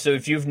 Yeah, so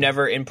if you've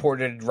never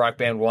imported Rock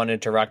Band 1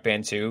 into Rock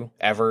Band 2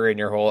 ever in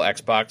your whole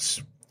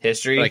Xbox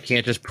history. But I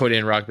can't just put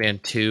in Rock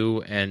Band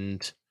 2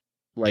 and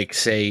like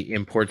say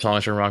import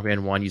songs from Rock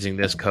Band 1 using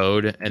this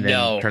code and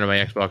then turn on my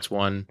Xbox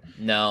One.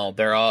 No,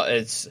 they're all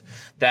it's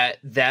that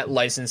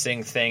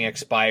licensing thing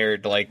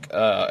expired like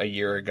a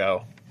year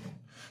ago.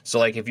 So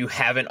like if you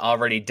haven't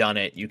already done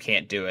it, you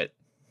can't do it.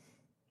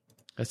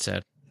 That's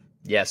sad.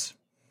 Yes.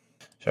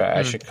 Sorry,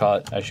 I should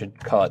call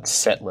it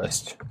set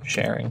list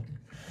sharing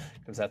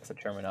because that's the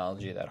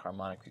terminology that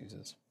Harmonix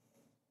uses.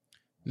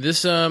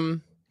 This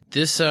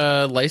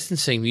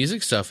licensing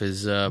music stuff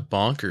is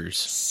bonkers.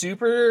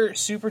 Super,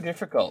 super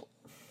difficult.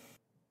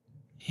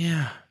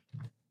 Yeah.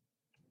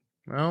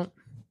 Well,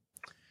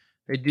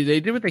 they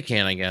did what they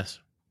can, I guess.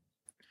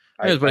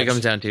 That's what it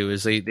comes down to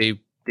is they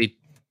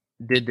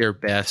did their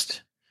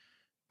best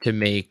to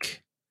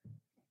make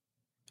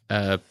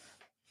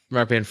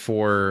Rock Band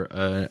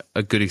 4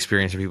 a good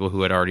experience for people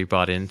who had already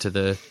bought into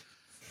the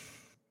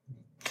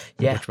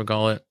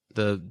whatchamacallit,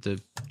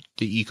 the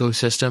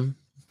ecosystem.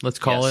 Let's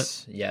call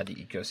it. Yeah, the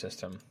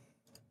ecosystem.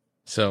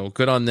 So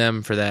good on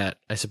them for that,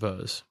 I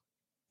suppose.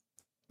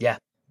 Yeah.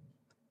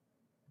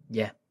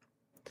 Yeah.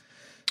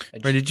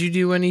 Or did you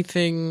do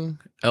anything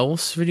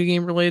else video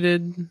game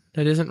related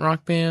that isn't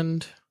Rock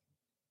Band?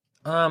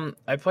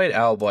 I played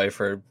Owlboy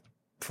for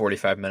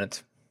 45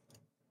 minutes.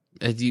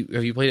 Have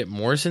you played it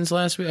more since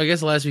last week? I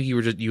guess last week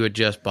you had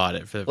just bought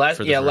it for the last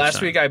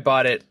time. Week I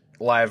bought it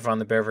live on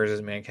the Bear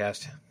vs.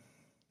 Mancast.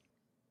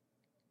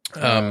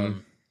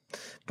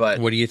 But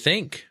What do you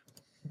think?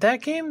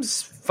 that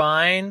game's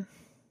fine.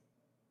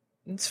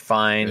 It's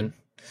fine. Good.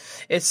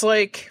 It's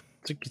like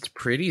It's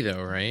pretty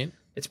though, right?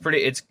 it's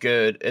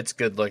good. It's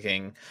good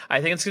looking.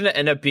 I think it's going to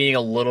end up being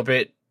a little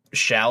bit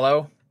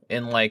shallow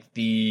in like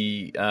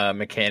the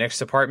mechanics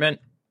department,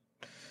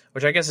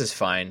 which I guess is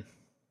fine.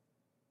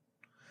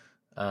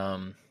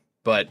 But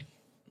I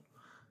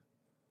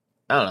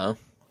don't know.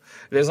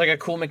 There's like a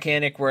cool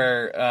mechanic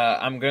where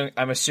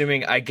I'm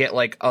assuming I get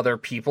like other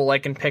people I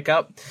can pick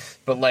up,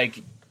 but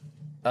like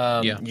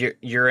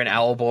you're an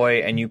owl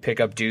boy and you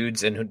pick up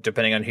dudes, and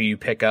depending on who you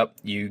pick up,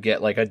 you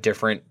get like a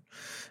different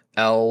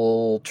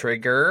L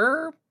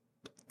trigger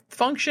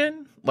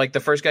function. Like the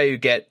first guy you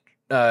get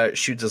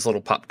shoots this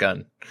little pop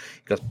gun.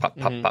 He goes pop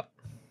pop pop.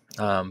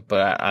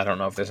 But I don't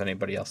know if there's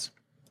anybody else.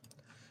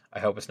 I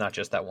hope it's not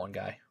just that one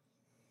guy.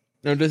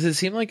 No, does it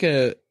seem like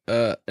an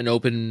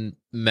open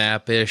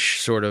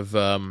map-ish sort of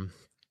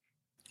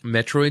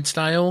Metroid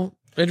style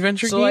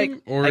adventure game, like,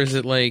 or is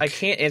it like I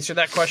can't answer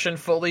that question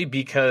fully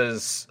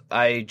because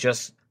I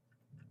just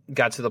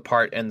got to the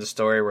part in the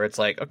story where it's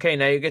like, okay,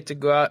 now you get to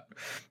go out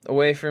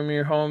away from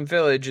your home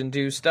village and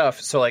do stuff.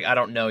 So like I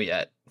don't know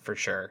yet for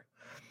sure.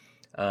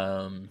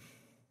 But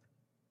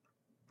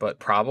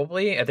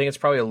probably I think it's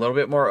probably a little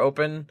bit more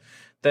open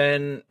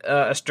than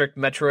a strict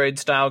Metroid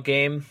style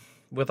game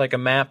with like a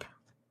map.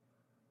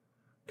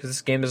 Because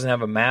this game doesn't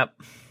have a map.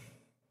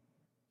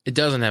 It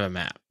doesn't have a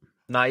map.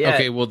 Not yet.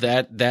 Okay, well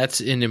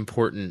that's an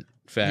important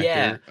factor.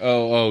 Yeah.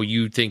 Oh,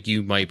 you think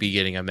you might be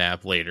getting a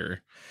map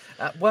later?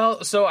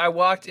 Well, so I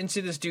walked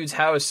into this dude's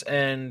house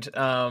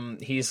and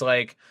he's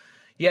like,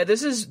 "Yeah,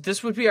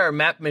 this would be our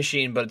map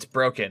machine, but it's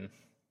broken."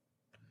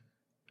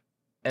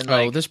 And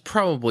like, there's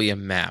probably a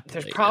map.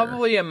 There's later.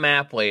 probably a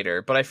map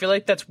later, but I feel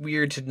like that's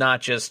weird to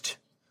not just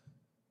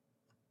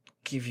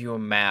give you a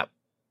map.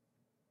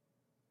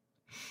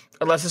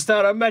 Unless it's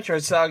not a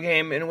Metroid style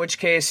game, in which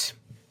case,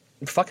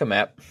 fuck a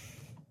map.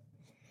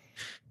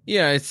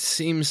 Yeah, it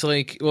seems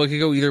like, well, it could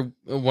go either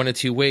one of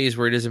two ways,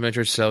 where it is a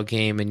Metroid style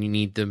game and you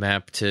need the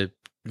map to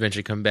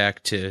eventually come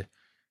back to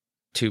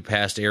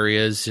past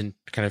areas and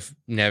kind of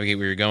navigate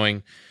where you're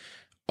going,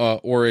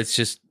 or it's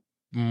just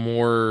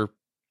more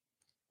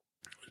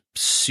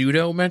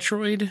pseudo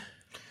Metroid,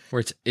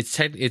 where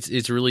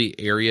it's really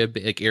area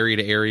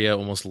to area,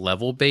 almost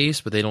level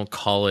based, but they don't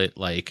call it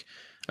like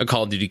a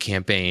Call of Duty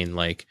campaign,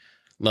 like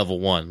level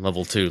 1,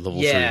 level 2,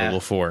 level 3,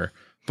 level 4.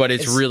 But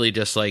it's really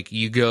just like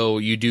you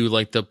do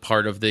like the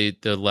part of the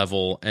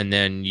level, and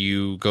then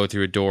you go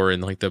through a door,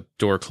 and like the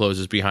door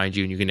closes behind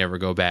you, and you can never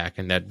go back,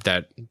 and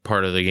that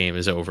part of the game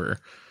is over.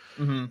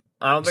 Mm-hmm.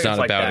 I don't think it's not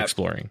like about that.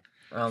 exploring.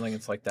 I don't think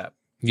it's like that.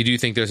 You do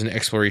think there's an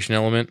exploration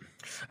element?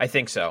 I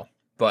think so,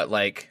 but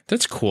like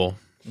That's cool.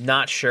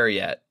 not sure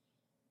yet.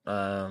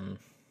 I don't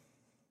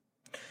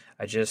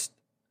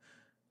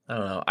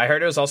know. I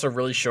heard it was also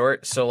really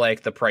short, so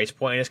like the price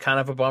point is kind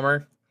of a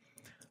bummer.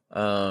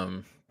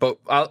 But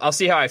I'll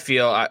see how I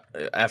feel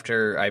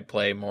after I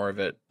play more of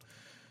it.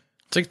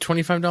 It's like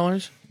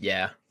 $25?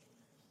 Yeah.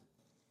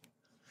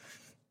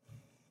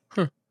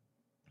 Huh.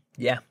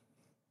 Yeah.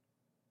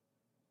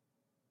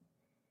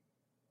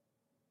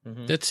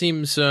 Mm-hmm. That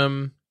seems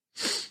a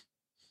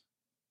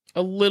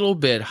little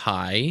bit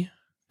high,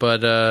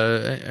 but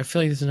I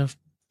feel like there's enough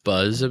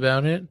buzz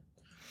about it.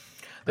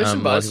 There's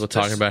some buzz. A lot of buzz.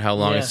 people talking about how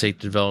long it's take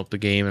to develop the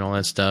game and all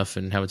that stuff,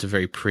 and how it's a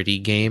very pretty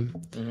game.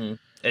 Mm-hmm.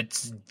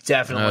 It's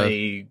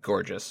definitely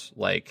gorgeous,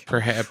 like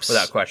perhaps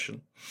without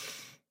question.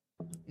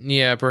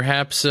 Yeah,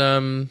 perhaps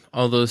all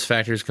those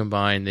factors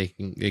combined, they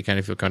kind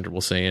of feel comfortable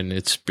saying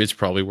it's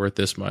probably worth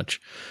this much.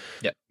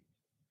 Yep.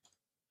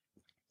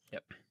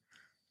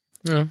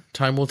 Yeah,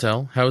 time will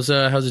tell. How's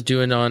it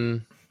doing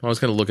on? I was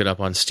gonna look it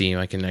up on Steam.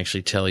 I can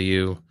actually tell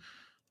you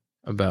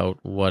about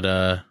what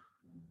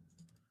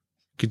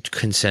good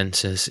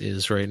consensus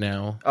is right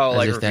now. Oh,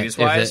 like reviews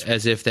wise,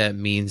 as if that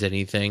means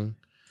anything.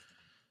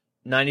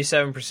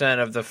 97%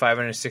 of the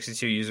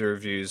 562 user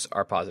reviews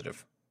are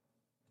positive.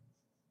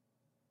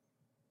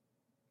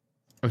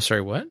 I'm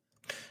sorry, what?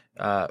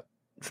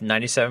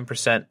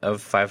 97%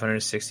 of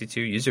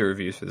 562 user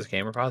reviews for this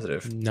game are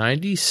positive.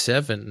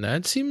 97.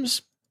 That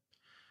seems.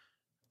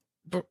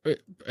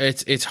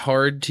 It's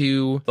hard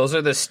to. Those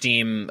are the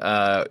Steam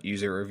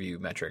user review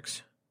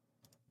metrics.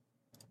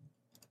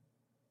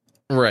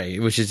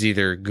 Right, which is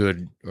either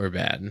good or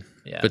bad.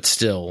 Yeah. But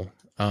still,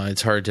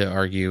 it's hard to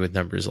argue with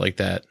numbers like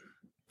that.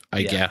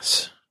 I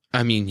guess.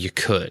 I mean, you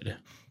could,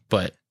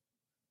 but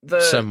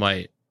some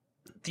might.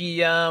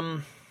 The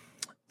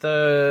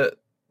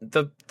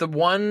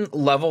one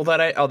level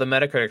that the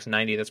Metacritic's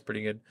 90. That's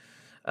pretty good.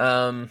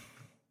 The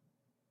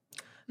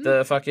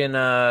fucking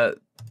the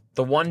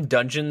one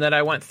dungeon that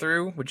I went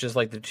through, which is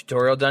like the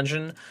tutorial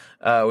dungeon,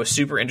 was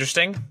super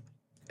interesting.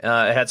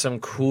 It had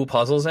some cool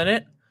puzzles in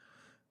it,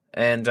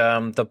 and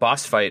the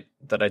boss fight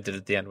that I did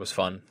at the end was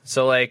fun.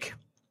 So like.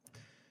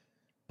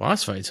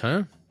 Boss fights,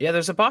 huh? Yeah,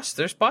 there's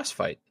boss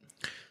fight.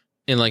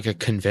 In like a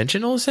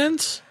conventional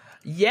sense?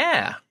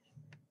 Yeah.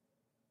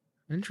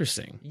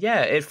 Interesting.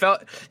 Yeah, it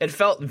felt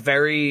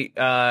very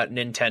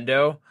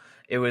Nintendo.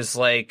 It was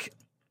like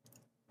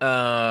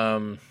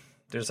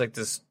there's like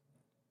this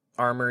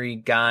armory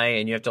guy,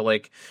 and you have to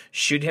like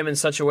shoot him in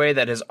such a way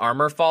that his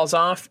armor falls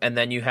off, and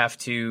then you have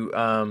to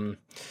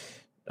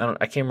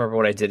I can't remember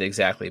what I did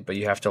exactly, but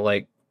you have to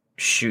like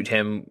shoot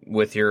him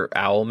with your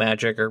owl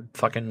magic or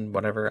fucking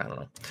whatever, I don't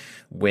know,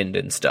 wind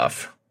and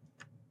stuff.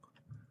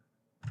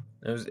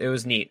 It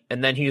was neat.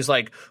 And then he's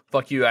like,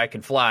 "Fuck you, I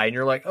can fly," and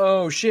you're like,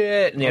 "Oh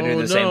shit!" And you have to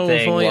do the same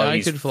thing while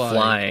he's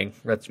flying.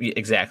 That's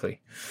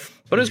exactly.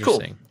 But it was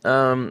cool.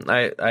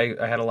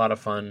 I had a lot of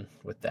fun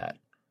with that.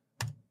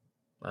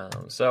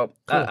 So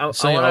cool. I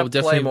want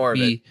to play more of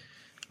it.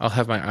 I'll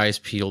have my eyes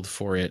peeled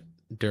for it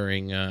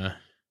during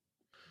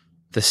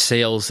the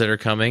sales that are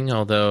coming.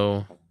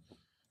 Although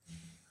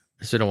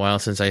it's been a while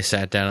since I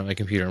sat down at my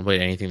computer and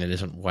played anything that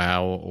isn't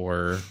WoW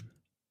or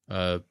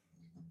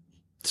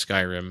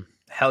Skyrim.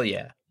 Hell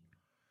yeah.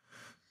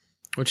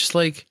 Which is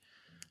like,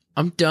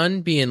 I'm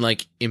done being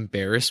like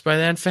embarrassed by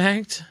that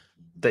fact.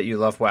 That you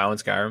love WoW and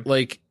Skyrim?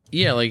 Like,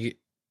 yeah, like,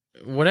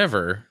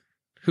 whatever.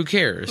 Who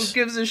cares? Who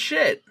gives a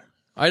shit?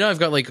 I know I've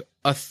got like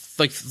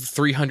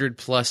 300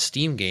 plus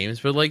Steam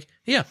games, but like,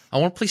 yeah, I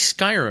want to play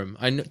Skyrim.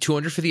 I know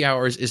 250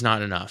 hours is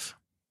not enough.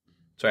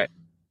 That's right.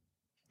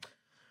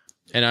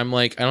 And I'm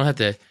like, I don't got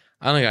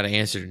to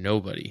answer to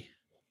nobody.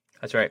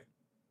 That's right.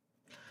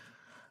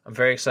 I'm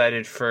very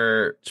excited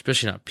for...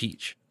 Especially not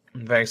Peach.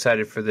 I'm very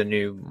excited for the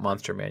new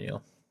monster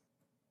manual.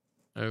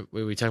 Wait,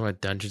 we talking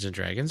about Dungeons and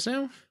Dragons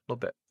now? A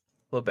little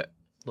bit.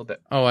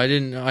 Oh,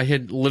 I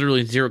had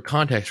literally zero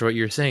context for what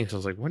you were saying, so I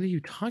was like, what are you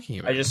talking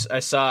about? I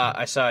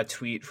saw a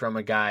tweet from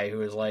a guy who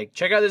was like,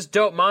 check out this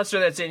dope monster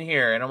that's in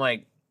here. And I'm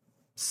like,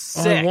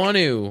 sick. Oh, I want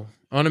to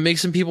make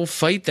some people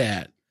fight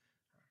that.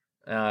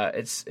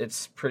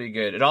 It's pretty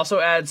good. It also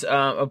adds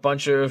a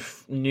bunch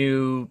of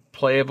new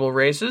playable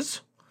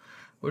races,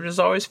 which is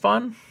always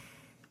fun.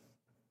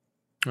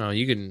 Oh,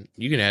 you can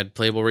add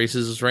playable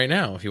races right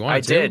now if you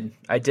want to.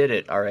 I did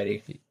it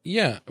already.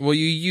 Yeah. Well,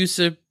 you used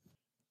to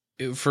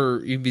for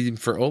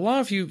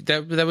Olaf.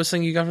 That was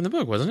something you got from the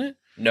book, wasn't it?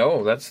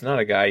 No, that's not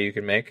a guy you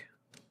can make.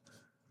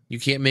 You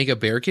can't make a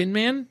Bearkin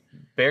Man?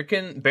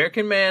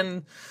 Bearkin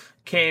Man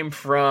came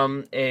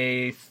from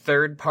a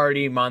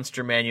third-party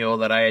monster manual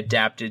that I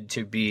adapted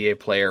to be a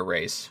player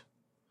race.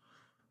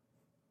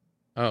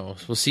 Oh,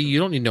 well, see, you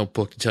don't need no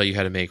book to tell you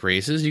how to make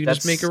races. You can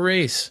just make a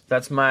race.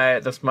 That's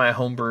my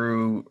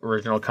homebrew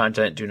original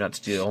content, do not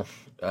steal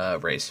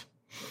race.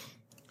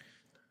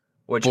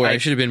 Which I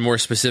should have been more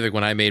specific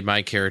when I made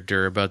my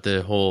character about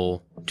the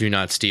whole do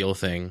not steal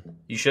thing.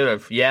 You should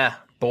have. Yeah,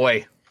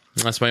 boy.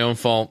 That's my own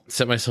fault.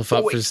 Set myself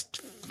up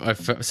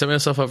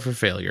for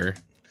failure.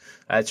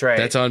 That's right.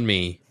 That's on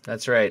me.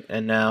 That's right.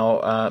 And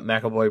now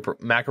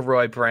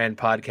McElroy Brand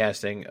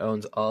Podcasting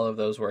owns all of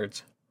those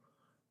words.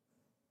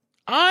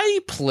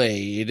 I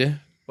played...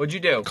 What'd you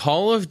do?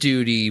 Call of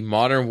Duty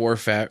Modern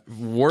Warfare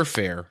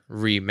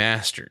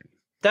Remastered.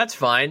 That's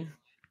fine.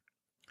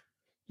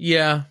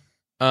 Yeah.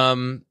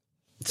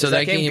 So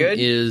that game good?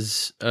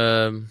 is...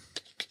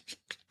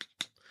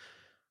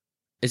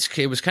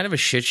 it was kind of a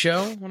shit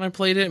show when I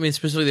played it. I mean,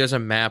 specifically, there's a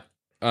map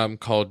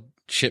called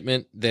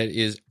Shipment that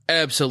is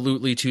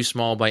absolutely too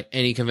small by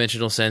any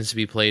conventional sense to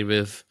be played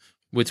with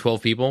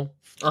 12 people.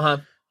 Uh-huh.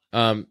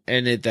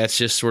 And that's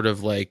just sort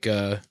of like...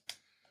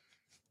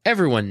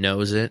 everyone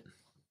knows it.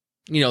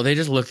 You know, they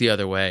just look the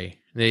other way.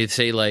 They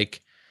say,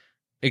 like...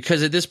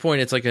 Because at this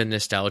point, it's like a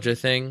nostalgia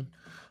thing.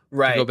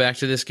 Right. To go back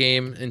to this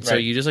game. And so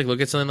you just, like, look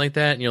at something like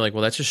that, and you're like,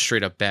 well, that's just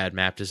straight up bad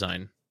map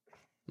design.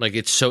 Like,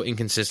 it's so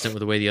inconsistent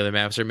with the way the other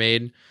maps are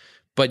made.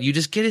 But you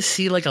just get to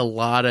see, like,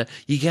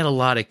 you get a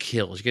lot of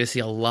kills. You get to see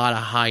a lot of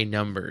high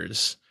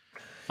numbers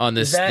on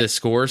the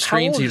score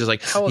screen. So you're just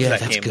like, yeah,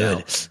 that's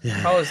good.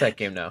 How old is that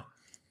game now?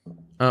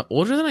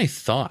 Older than I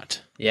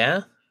thought.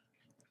 Yeah?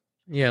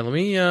 Yeah, let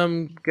me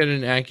get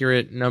an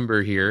accurate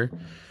number here.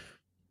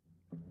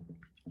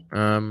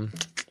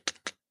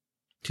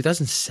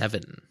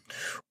 2007.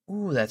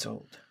 Ooh, that's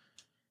old.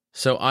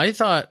 So I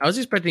was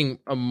expecting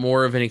a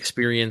more of an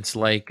experience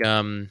like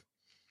Call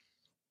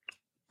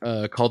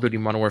of Duty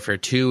Modern Warfare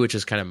 2, which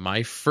is kind of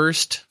my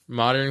first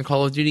modern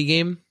Call of Duty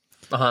game.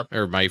 Uh-huh.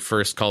 Or my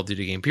first Call of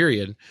Duty game,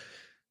 period.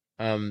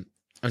 I'm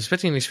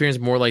expecting an experience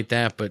more like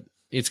that, but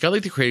it's got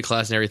like the creative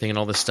class and everything and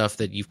all the stuff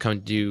that you've come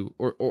to do,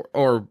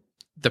 or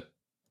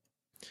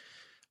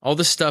all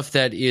the stuff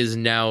that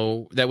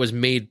was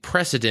made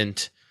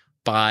precedent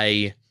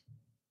by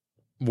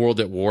World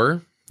at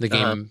War, the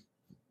game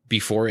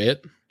before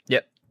it.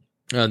 Yep.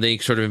 They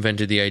sort of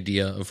invented the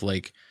idea of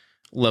like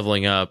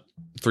leveling up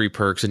 3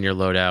 perks in your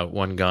loadout,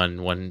 1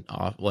 gun, 1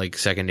 off, like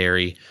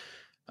secondary.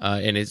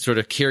 And it sort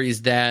of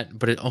carries that,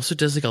 but it also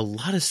does like a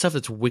lot of stuff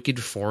that's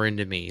wicked foreign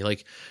to me.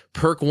 Like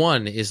perk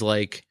 1 is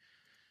like,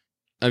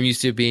 I'm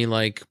used to being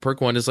like,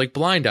 perk 1 is like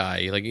blind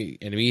eye, like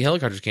enemy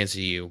helicopters can't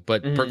see you.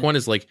 But perk 1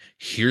 is like,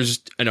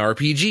 here's an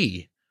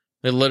RPG.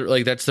 It literally,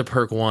 like, that's the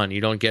perk 1.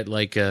 You don't get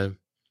like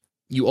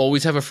you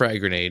always have a frag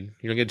grenade.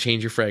 You don't get to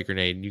change your frag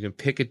grenade. You can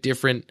pick a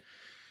different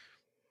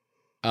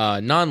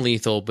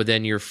non-lethal, but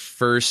then your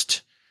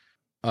first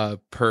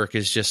perk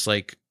is just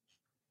like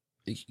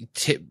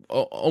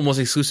almost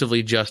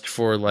exclusively just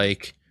for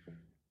like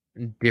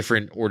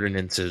different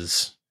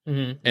ordinances.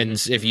 Mm-hmm. And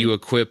if you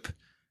equip,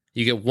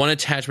 you get one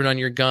attachment on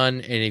your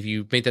gun, and if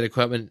you make that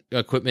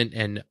equipment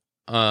and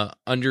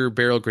under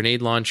barrel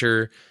grenade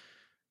launcher,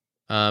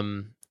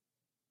 then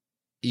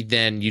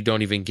you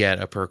don't even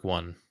get a perk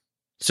 1.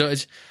 So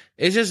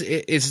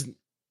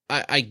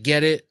I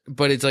get it,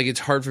 but it's like it's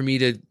hard for me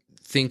to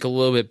think a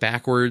little bit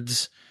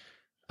backwards,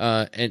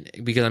 and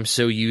because I'm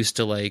so used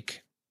to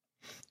like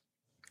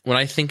when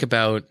I think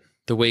about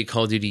the way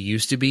Call of Duty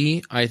used to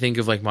be, I think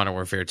of like Modern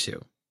Warfare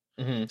 2.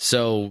 Mm-hmm.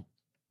 So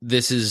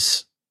this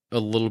is a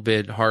little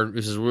bit hard.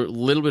 This is a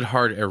little bit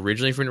hard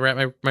originally for me to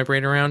wrap my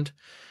brain around.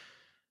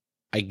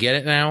 I get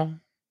it now,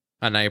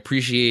 and I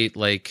appreciate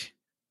like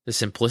the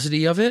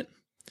simplicity of it,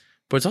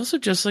 but it's also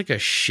just like a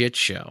shit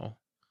show.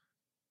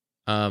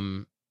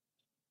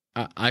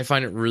 I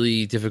find it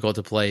really difficult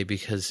to play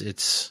because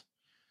it's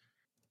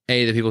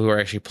the people who are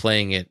actually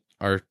playing it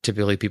are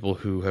typically people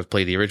who have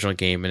played the original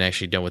game and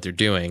actually know what they're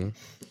doing.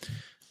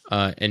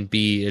 And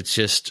B, it's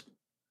just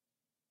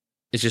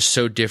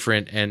so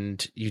different,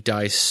 and you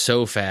die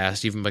so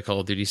fast, even by Call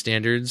of Duty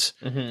standards.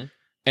 Mm-hmm.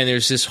 And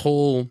there's this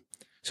whole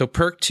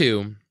perk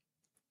 2.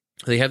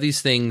 They have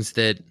these things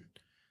that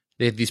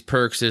they have these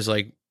perks. There's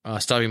like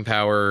stopping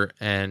power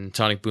and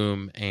sonic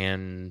boom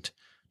and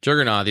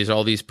Juggernaut. These are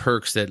all these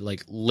perks that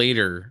like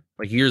later,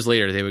 like years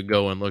later, they would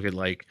go and look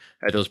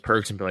at those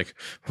perks and be like,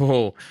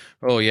 oh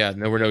yeah,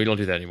 no, we don't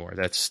do that anymore.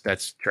 That's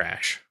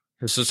trash.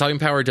 So stopping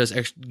power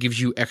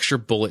gives you extra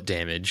bullet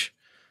damage.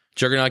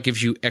 Juggernaut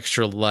gives you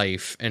extra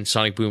life, and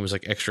sonic boom is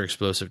like extra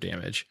explosive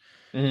damage.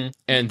 Mm-hmm.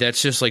 And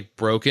that's just like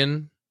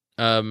broken.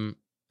 And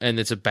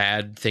it's a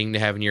bad thing to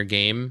have in your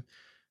game,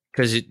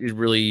 because it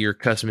really, your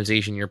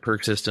customization, your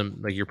perk system,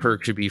 like your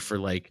perk should be for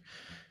like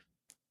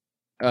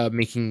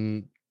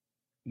making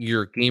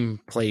your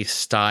gameplay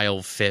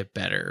style fit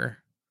better.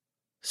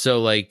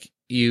 So like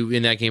you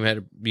in that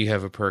game you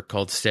have a perk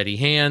called Steady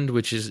Hand,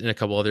 which is in a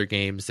couple other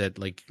games that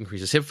like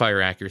increases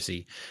hipfire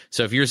accuracy.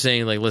 So if you're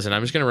saying like, listen,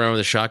 I'm just going to run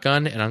with a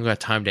shotgun and I'm going to have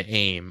time to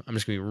aim, I'm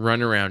just going to be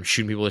running around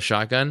shooting people with a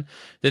shotgun,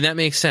 then that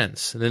makes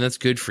sense. And then that's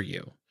good for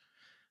you.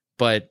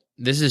 But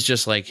this is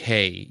just like,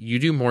 hey, you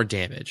do more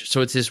damage.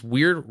 So it's this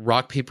weird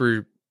rock,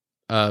 paper,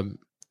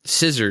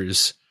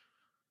 scissors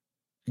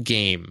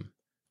game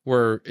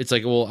where it's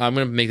like, well, I'm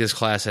going to make this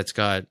class that's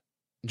got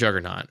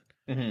Juggernaut.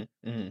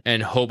 Mm-hmm. Mm-hmm.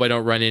 And hope I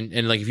don't run in.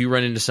 And like, if you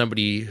run into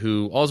somebody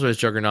who also has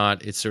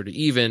Juggernaut, it's sort of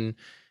even.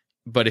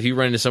 But if you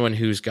run into someone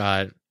who's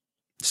got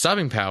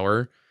stopping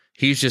power,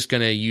 he's just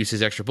going to use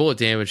his extra bullet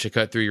damage to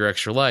cut through your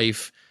extra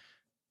life.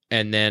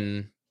 And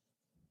then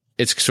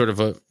it's sort of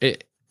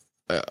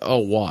a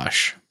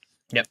wash.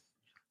 Yep.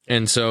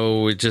 And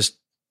so it just,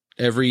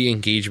 every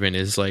engagement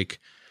is like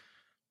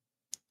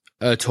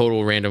a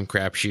total random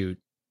crapshoot.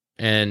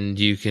 And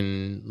you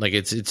can like,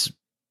 it's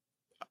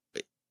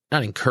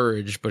not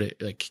encouraged, but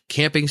like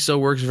camping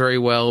still works very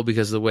well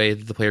because of the way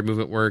that the player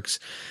movement works,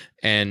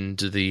 and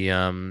the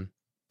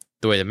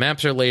way the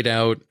maps are laid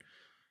out.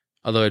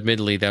 Although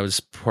admittedly, that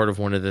was part of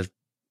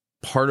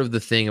the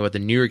thing about the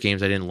newer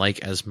games I didn't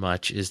like as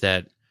much, is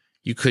that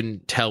you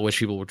couldn't tell which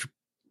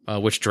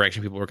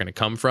direction people were going to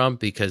come from,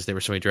 because there were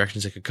so many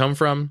directions it could come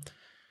from.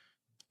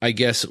 I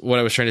guess what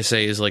I was trying to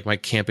say is like my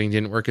camping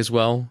didn't work as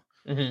well.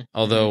 Mm-hmm.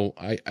 Although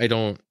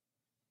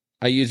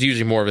it's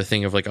usually more of a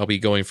thing of like, I'll be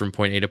going from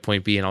point A to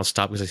point B and I'll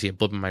stop because I see a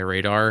blip in my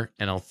radar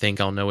and I'll think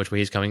I'll know which way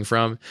he's coming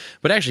from.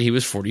 But actually he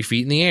was 40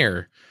 feet in the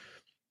air.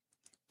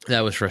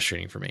 That was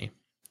frustrating for me.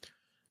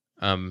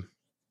 So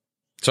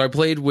I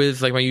played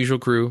with like my usual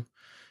crew,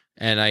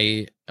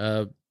 and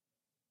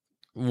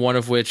one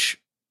of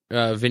which,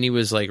 Vinny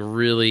was like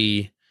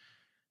really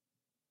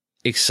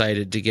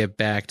excited to get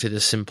back to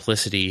the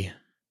simplicity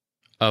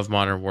of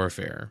Modern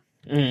Warfare.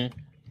 Mm-hmm.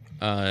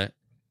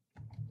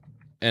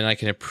 And I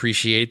can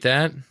appreciate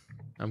that,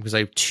 because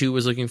I too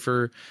was looking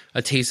for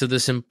a taste of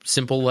the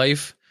simple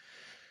life.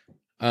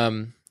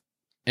 And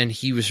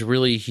he was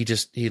really,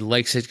 he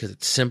likes it because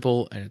it's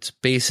simple and it's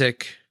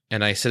basic.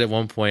 And I said at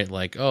one point,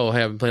 like, oh,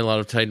 hey, I've been playing a lot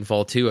of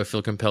Titanfall 2. I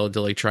feel compelled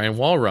to like try and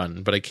wall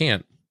run, but I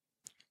can't.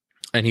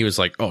 And he was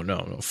like, oh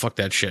no, fuck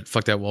that shit.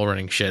 Fuck that wall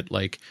running shit.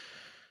 Like,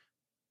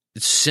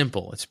 it's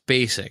simple. It's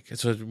basic.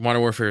 It's what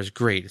Modern Warfare is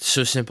great. It's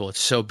so simple. It's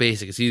so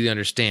basic. It's easy to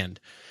understand.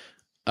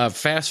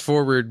 Fast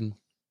forward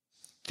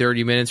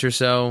 30 minutes or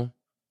so,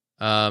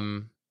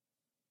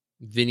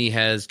 Vinny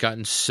has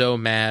gotten so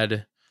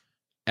mad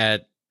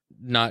at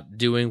not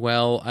doing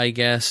well, I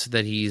guess,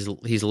 that he's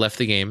left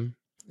the game,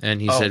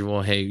 and he said,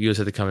 well, hey, you just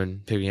have to come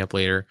and pick me up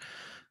later.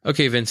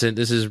 Okay, Vincent,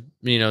 this is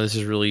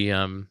really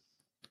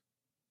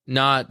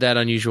not that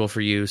unusual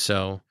for you,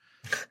 so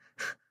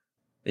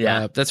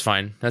yeah, that's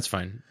fine. That's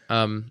fine.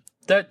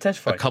 That's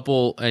fine. A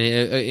couple,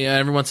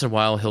 every once in a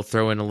while, he'll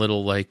throw in a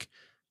little like,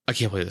 I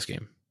can't play this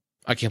game.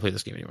 I can't play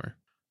this game anymore.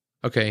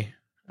 Okay.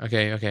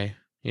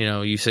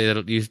 You say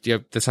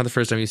that that's not the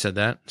first time you said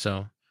that.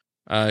 So,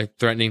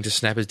 threatening to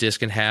snap his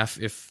disc in half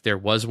if there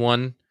was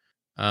one.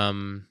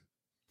 And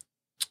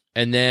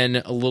then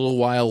a little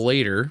while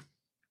later,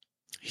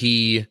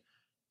 he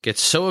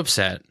gets so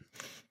upset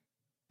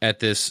at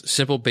this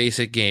simple,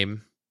 basic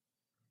game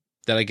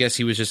that I guess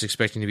he was just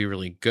expecting to be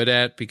really good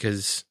at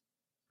because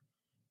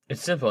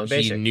it's simple and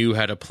basic. He knew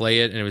how to play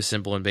it, and it was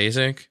simple and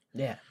basic.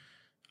 Yeah.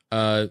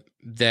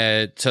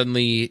 That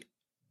suddenly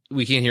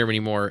we can't hear him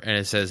anymore, and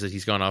it says that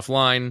he's gone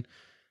offline,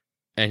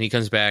 and he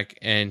comes back,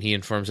 and he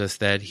informs us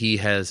that he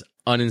has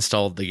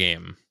uninstalled the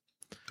game.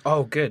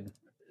 Oh, good.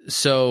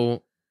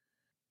 So,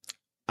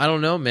 I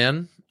don't know,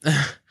 man.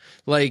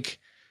 Like,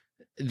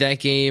 that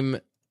game,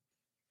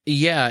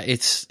 yeah,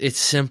 it's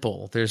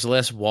simple. There's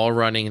less wall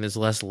running, and there's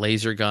less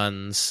laser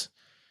guns.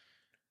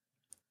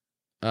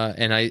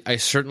 And I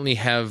certainly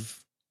have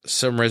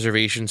some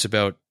reservations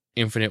about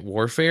Infinite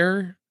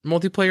Warfare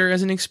multiplayer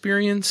as an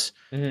experience.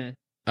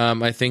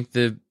 Mm-hmm. I think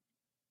the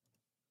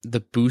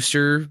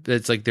booster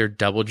that's like their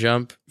double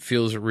jump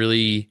feels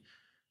really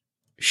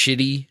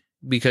shitty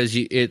because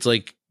it's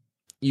like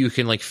you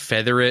can like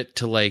feather it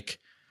to like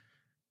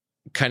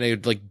kind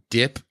of like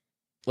dip,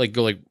 like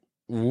go like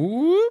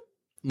whoop,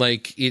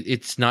 like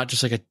it's not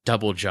just like a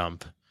double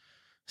jump.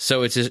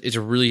 So it's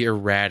really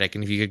erratic,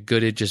 and if you get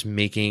good at just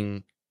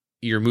making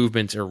your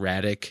movements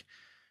erratic,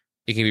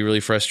 it can be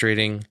really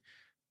frustrating.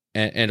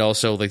 And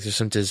also, like, there's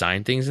some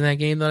design things in that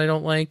game that I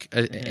don't like.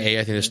 I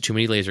think there's too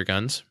many laser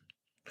guns.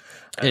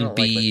 And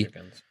B,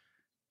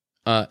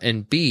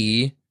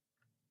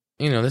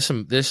 you know,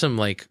 there's some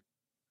like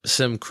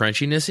some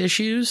crunchiness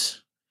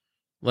issues,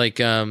 like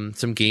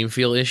some game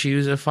feel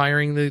issues of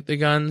firing the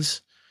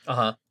guns.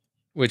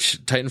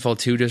 Which Titanfall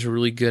 2 does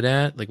really good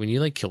at. Like when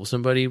you like kill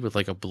somebody with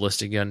like a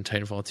ballistic gun in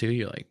Titanfall 2,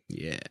 you're like,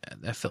 yeah,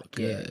 that felt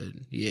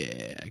good.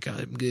 Yeah, I got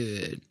him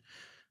good.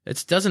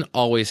 It doesn't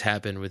always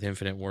happen with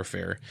Infinite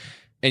Warfare.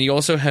 And you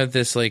also have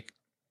this like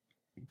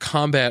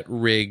combat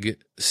rig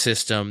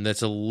system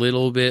that's a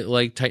little bit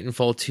like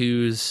Titanfall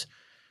 2's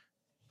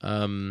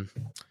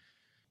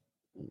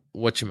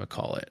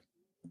whatchamacallit.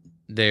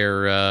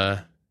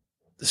 Their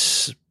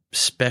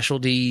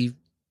specialty,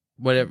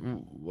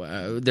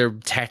 whatever, their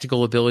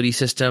tactical ability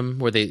system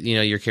where they, you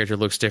know, your character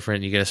looks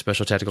different. You get a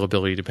special tactical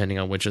ability depending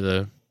on which of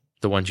the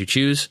ones you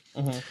choose.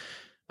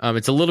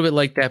 It's a little bit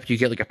like that, but you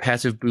get like a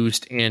passive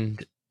boost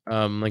and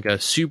like a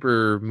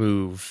super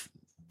move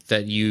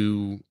that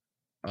you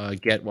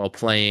get while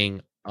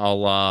playing, a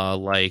la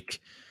like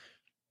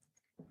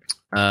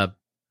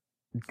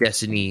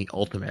Destiny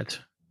Ultimate.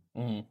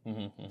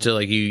 So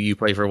like you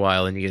play for a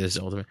while and you get this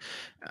ultimate.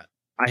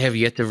 I have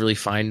yet to really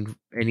find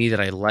any that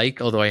I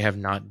like, although I have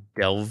not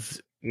delved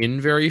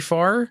in very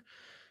far.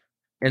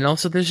 And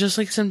also there's just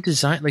like some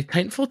design, like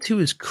Titanfall 2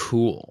 is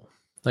cool.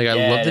 Like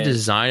I love the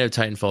design of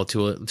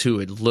Titanfall 2.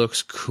 It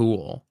looks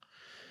cool.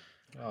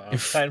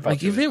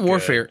 Like even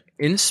Warfare,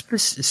 in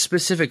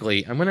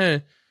specifically, I'm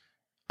gonna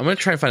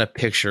try and find a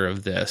picture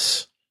of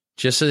this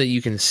just so that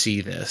you can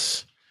see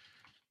this.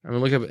 I'm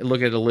gonna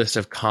look at a list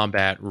of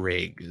combat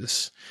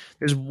rigs.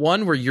 There's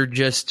one where you're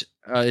just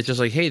it's just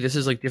like, hey, this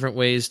is like different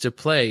ways to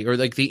play, or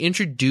like they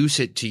introduce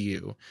it to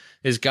you.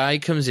 This guy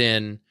comes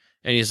in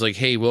and he's like,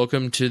 hey,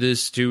 welcome to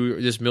this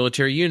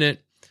military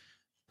unit.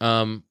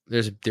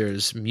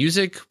 There's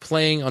music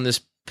playing on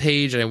this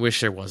page, and I wish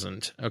there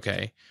wasn't.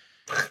 Okay.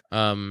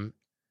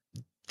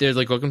 They're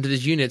like, welcome to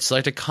this unit.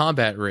 Select a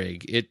combat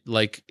rig. It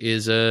like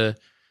is a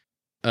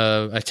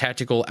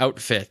tactical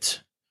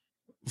outfit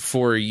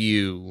for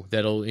you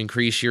that'll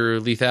increase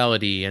your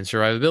lethality and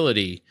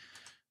survivability.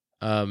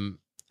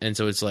 And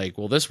so it's like,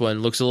 well, this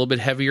one looks a little bit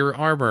heavier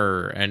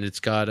armor, and it's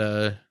got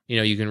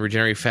you can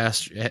regenerate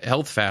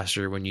health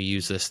faster when you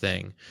use this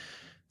thing.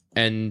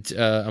 And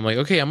I'm like,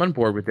 okay, I'm on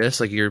board with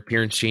this. Like your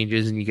appearance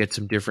changes, and you get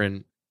some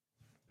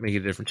make it a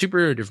different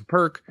super, a different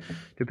perk,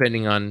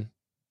 depending on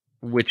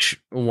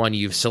which one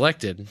you've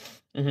selected.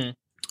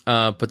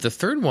 But the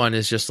third one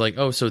is just like,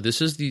 oh, so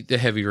this is the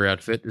heavier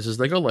outfit. This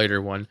is like a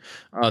lighter one.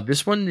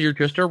 This one, you're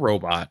just a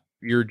robot.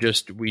 We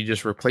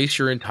just replace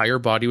your entire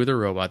body with a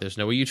robot. There's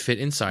no way you'd fit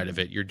inside of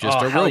it. You're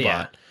just a robot.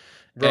 Yeah.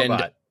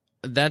 Robot.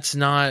 And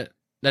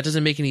that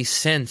doesn't make any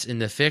sense in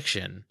the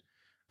fiction.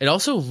 It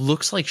also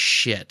looks like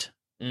shit.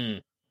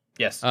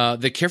 Yes.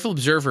 The careful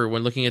observer,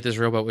 when looking at this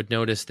robot, would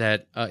notice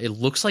that it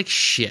looks like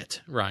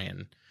shit,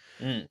 Ryan.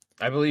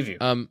 I believe you.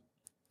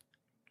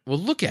 Well,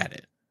 look at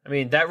it. I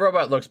mean, that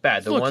robot looks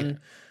bad. The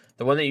one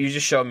that you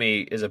just showed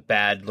me is a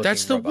bad looking robot.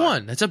 That's the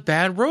one. That's a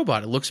bad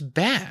robot. It looks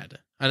bad.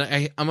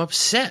 And I'm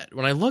upset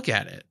when I look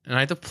at it. And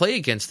I have to play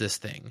against this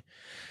thing.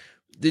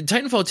 The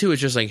Titanfall 2 is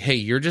just like, hey,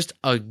 you're just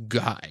a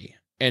guy.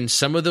 And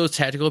some of those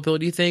tactical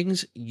ability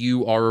things,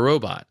 you are a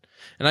robot.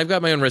 And I've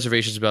got my own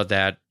reservations about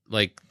that.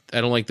 Like,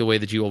 I don't like the way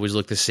that you always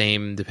look the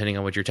same depending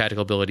on what your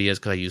tactical ability is,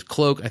 because I use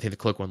cloak. I think the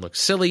cloak one looks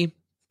silly.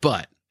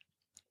 But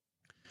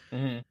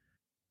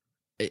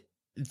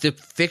the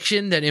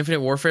fiction that Infinite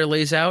Warfare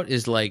lays out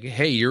is like,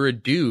 hey, you're a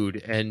dude,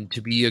 and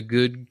to be a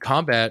good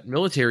combat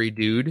military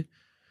dude,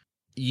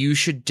 you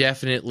should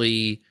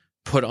definitely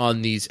put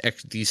on these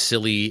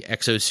silly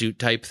exosuit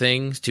type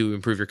things to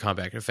improve your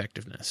combat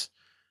effectiveness.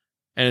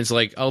 And it's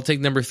like, I'll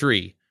take number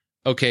 3.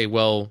 Okay,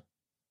 well,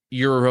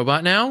 you're a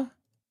robot now?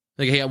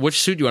 Like, hey,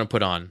 which suit do you want to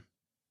put on?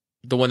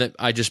 the one that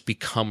I just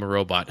become a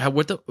robot.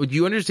 Do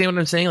you understand what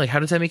I'm saying? Like, how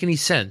does that make any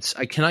sense?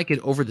 I cannot get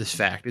over this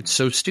fact. It's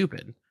so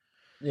stupid.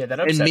 Yeah,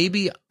 that and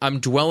maybe I'm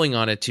dwelling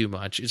on it too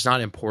much. It's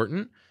not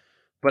important,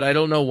 but I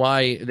don't know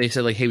why they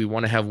said like, hey, we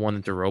want to have one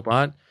that's a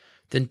robot.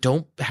 Then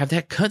don't have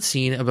that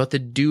cutscene about the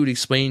dude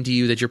explaining to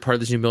you that you're part of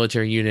this new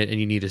military unit and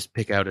you need to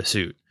pick out a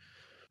suit.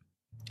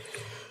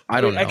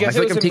 I don't know. I guess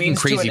feel it like was I'm taking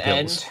means crazy to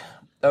an pills. end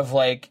of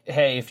like,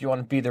 hey, if you want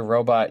to be the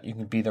robot, you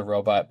can be the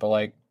robot. But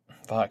like,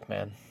 fuck,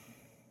 man,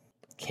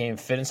 can't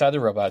fit inside the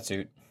robot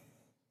suit.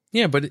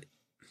 Yeah, but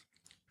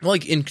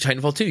like in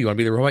Titanfall 2, you want to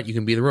be the robot, you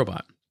can be the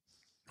robot.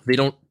 They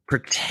don't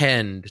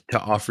pretend to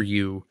offer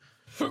you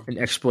an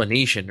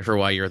explanation for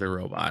why you're the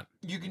robot.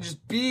 You can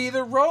just be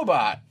the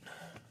robot.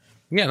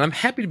 Yeah, and I'm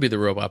happy to be the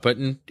robot, but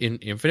in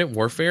Infinite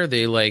Warfare,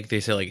 they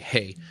say like,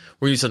 hey,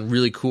 we're gonna do something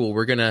really cool.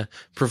 We're gonna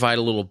provide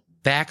a little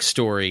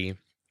backstory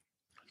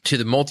to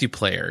the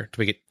multiplayer to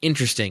make it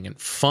interesting and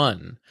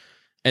fun.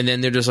 And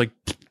then they're just like,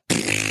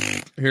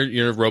 here,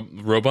 you're a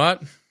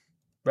robot?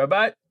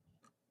 Robot?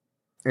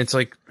 It's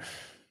like,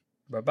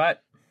 robot?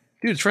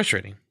 Dude, it's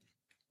frustrating.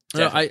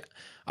 No,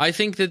 I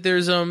think that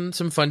there's some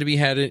fun to be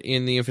had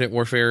in the Infinite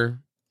Warfare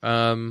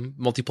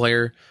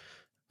multiplayer.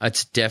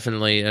 It's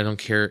definitely, I don't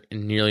care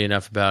nearly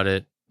enough about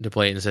it to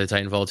play it instead of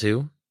Titanfall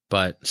 2.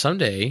 But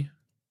someday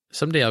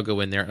I'll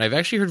go in there. And I've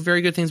actually heard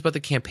very good things about the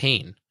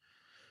campaign.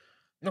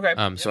 Okay.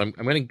 So I'm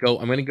gonna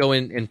go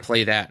in and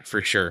play that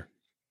for sure.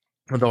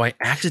 Although I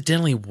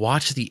accidentally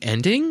watched the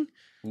ending,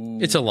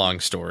 It's a long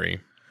story.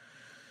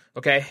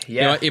 Okay,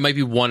 yeah. It might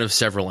be one of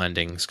several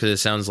endings because it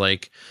sounds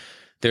like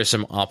there's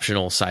some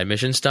optional side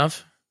mission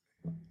stuff.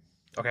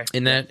 Okay.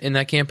 In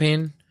that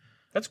campaign.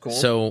 That's cool.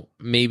 So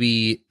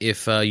maybe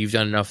if you've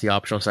done enough of the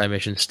optional side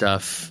mission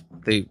stuff,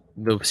 the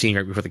scene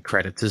right before the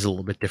credits is a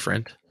little bit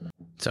different.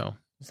 So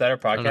is that our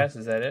podcast?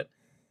 Is that it?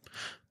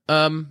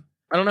 I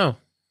don't know.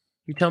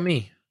 You tell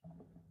me.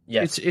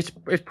 Yes.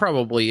 It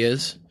probably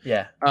is.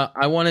 Yeah.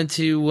 I wanted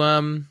to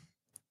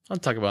I'll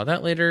talk about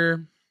that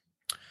later.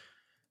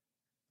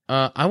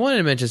 I wanted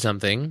to mention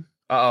something.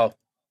 Uh-oh.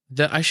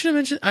 That I should have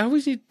mentioned. I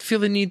always feel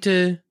the need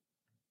to.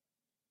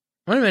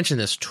 I want to mention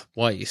this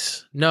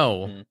twice.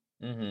 No.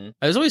 Mm-hmm.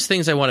 There's always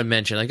things I want to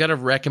mention. I got a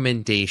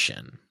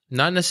recommendation,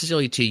 not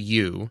necessarily to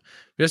you,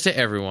 but just to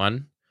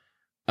everyone,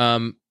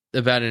 about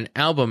an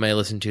album I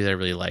listened to that I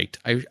really liked.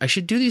 I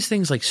should do these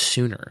things like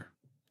sooner.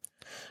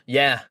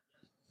 Yeah.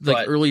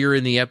 Like earlier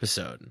in the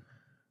episode.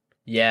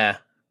 Yeah.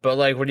 But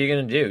like, what are you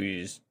going to do?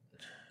 You just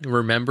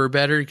remember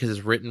better because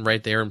it's written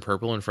right there in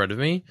purple in front of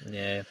me.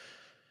 Yeah.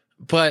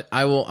 But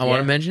I want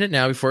to mention it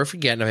now before I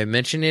forget. And if I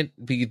mention it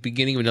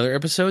beginning of another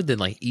episode, then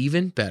like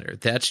even better.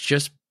 That's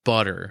just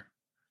butter,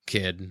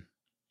 kid.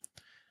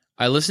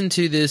 I listened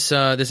to this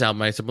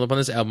album. I stumbled upon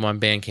this album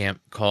on Bandcamp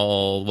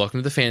called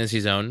 "Welcome to the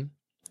Fantasy Zone,"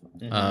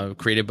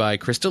 created by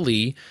Krista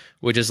Lee,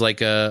 which is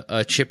like a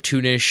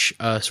chiptune-ish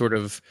sort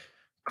of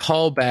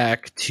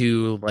callback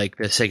to like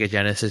the Sega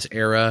Genesis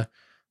era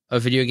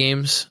of video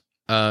games.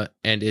 And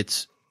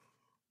it's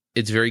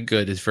very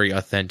good. It's very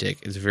authentic.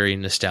 It's very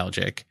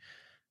nostalgic.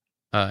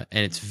 And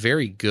it's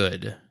very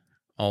good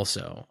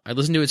also. I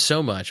listened to it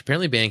so much.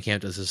 Apparently Bandcamp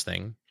does this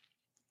thing.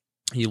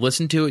 You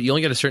listen to it, you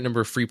only get a certain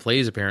number of free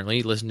plays apparently.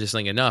 You listen to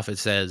something enough, it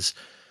says,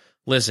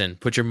 listen,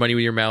 put your money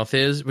where your mouth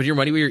is, put your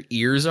money where your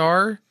ears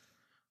are,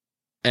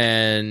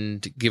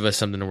 and give us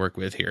something to work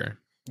with here.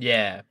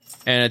 Yeah.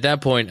 And at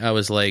that point, I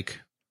was like,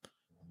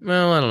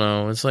 well, I don't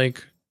know. It's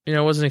like, it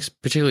wasn't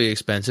particularly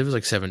expensive. It was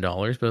like $7,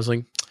 but I was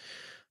like,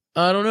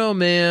 I don't know,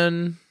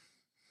 man.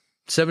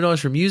 $7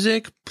 for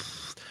music?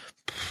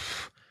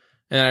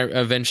 And I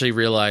eventually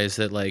realized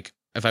that, like,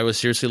 if I was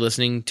seriously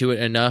listening to it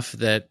enough,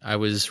 that I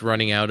was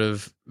running out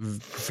of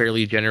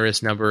fairly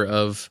generous number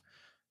of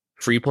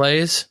free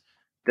plays.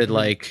 That,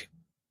 like,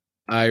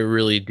 I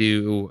really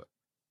do.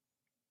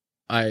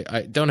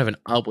 I don't have an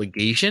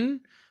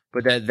obligation,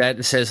 but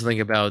that says something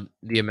about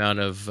the amount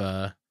of,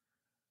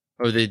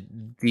 or the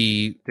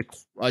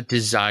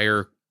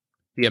desire,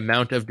 the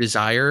amount of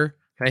desire.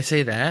 Can I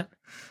say that?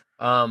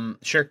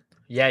 Sure.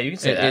 Yeah, you can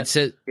say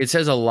that. It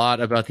says a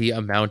lot about the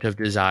amount of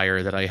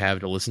desire that I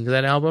have to listen to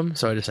that album,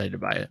 so I decided to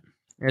buy it.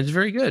 And it's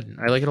very good.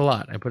 I like it a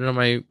lot. I put it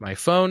on my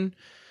phone,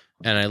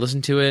 and I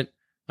listen to it.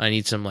 I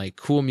need some like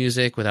cool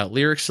music without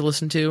lyrics to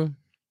listen to.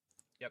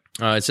 Yep.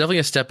 It's definitely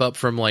a step up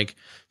from like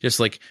just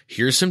like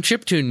here's some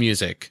chiptune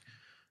music,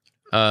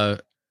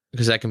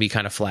 because that can be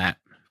kind of flat.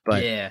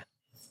 But yeah,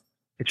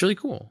 it's really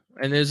cool.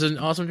 And there's an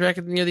awesome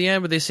track near the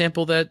end where they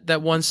sample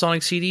that one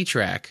Sonic CD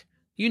track.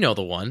 You know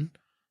the one.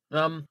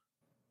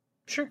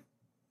 Sure.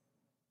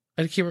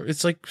 I can't remember.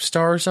 It's like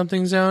Star or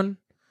Something Zone.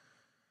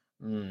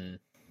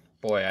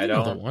 Boy, I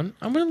know don't. the one.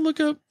 I'm gonna look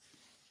up.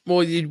 Well,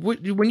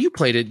 when you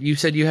played it, you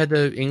said you had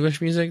the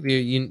English music,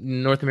 the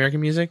North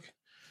American music.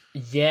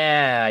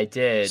 Yeah, I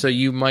did. So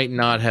you might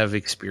not have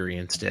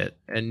experienced it,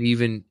 and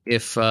even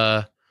if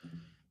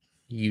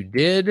you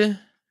did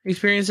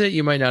experience it,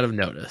 you might not have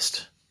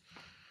noticed.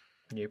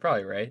 You're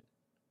probably right.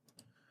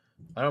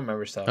 I don't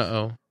remember stuff.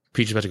 Uh-oh.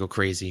 Peach is about to go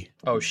crazy.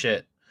 Oh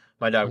shit!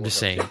 My dog. I'm just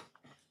saying.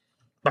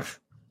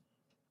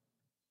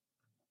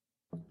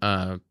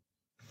 Palm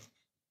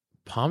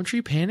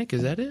Tree Panic,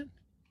 is that it?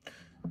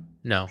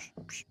 No.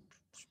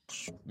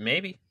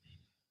 Maybe.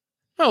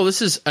 Oh,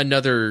 this is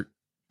another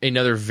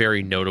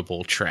very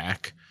notable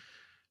track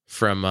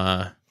from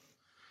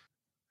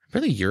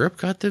really Europe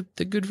got the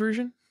good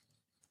version.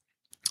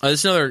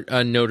 This is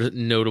another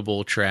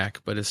notable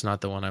track, but it's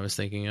not the one I was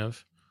thinking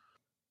of.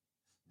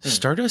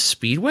 Stardust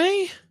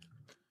Speedway?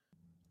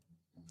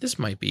 This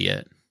might be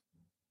it.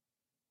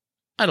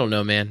 I don't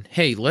know, man.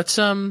 Hey, let's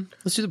do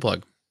the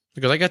plug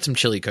because I got some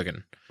chili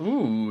cooking.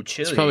 Ooh,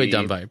 chili. It's probably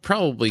done by,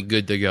 probably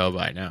good to go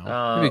by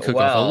now. Maybe cook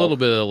off a little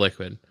bit of the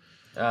liquid.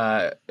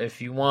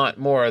 If you want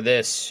more of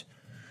this,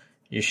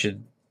 you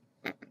should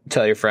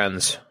tell your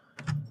friends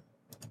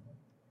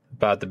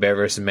about the Bear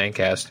vs.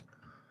 Mancast.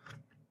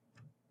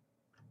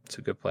 It's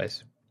a good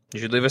place. You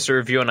should leave us a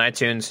review on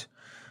iTunes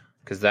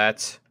because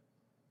that's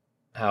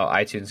how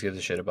iTunes gives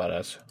a shit about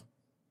us.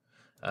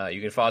 You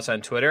can follow us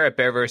on Twitter at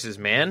Bear vs.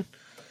 Man.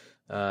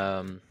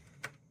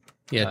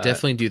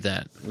 Definitely do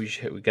that. We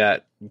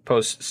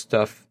post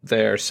stuff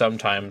there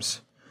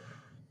sometimes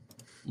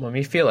when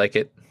we feel like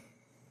it.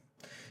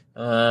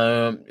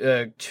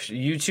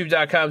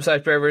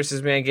 YouTube.com/Bear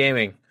vs. Man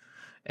Gaming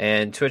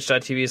and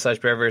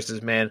Twitch.tv/Bear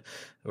vs. Man,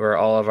 where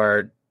all of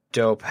our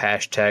dope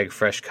hashtag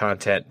fresh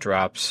content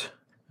drops.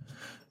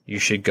 You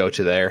should go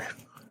to there.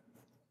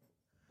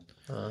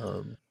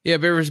 Bear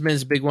vs. Man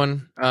is a big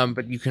one.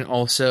 But you can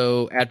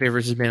also at Bear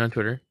vs. Man on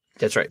Twitter.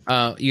 That's right.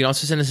 You can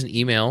also send us an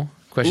email,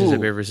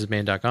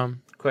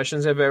 questions@bearvsman.com.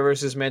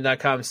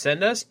 Questions@bearvsman.com.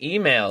 Send us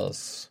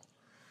emails.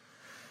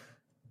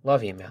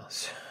 Love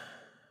emails.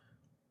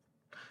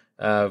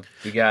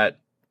 We got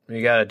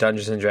a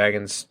Dungeons and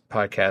Dragons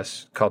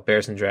podcast called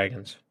Bears and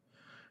Dragons,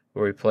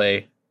 where we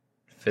play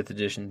 5th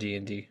edition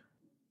D&D.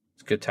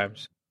 It's good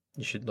times.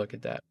 You should look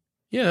at that.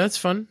 Yeah, that's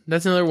fun.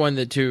 That's another one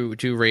that to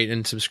rate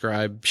and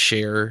subscribe,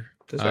 share.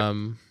 That's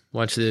right.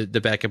 Watch the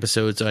back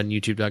episodes on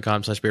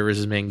youtube.com/Bear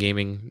vs. Man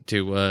Gaming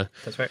to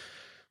that's right.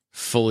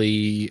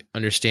 fully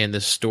understand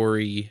the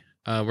story.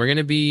 We're going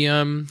to be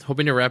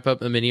hoping to wrap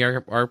up a mini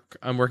arc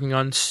I'm working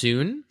on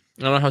soon.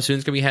 I don't know how soon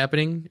it's going to be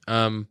happening,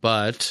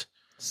 but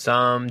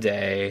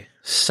someday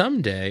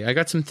I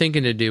got some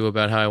thinking to do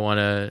about how I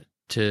want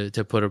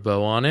to put a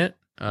bow on it,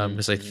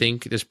 because I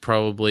think there's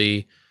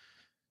probably,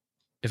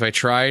 if I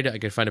tried, I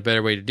could find a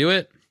better way to do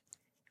it.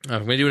 If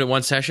I'm going to do it in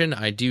one session,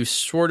 I do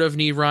sort of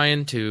need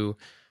Ryan to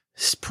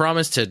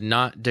promise to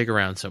not dig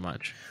around so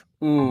much.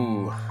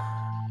 Ooh.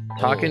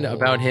 Talking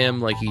about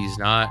him like he's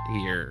not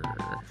here.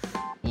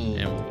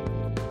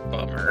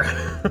 Bummer.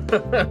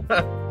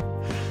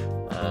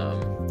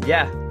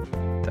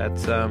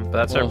 That's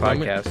our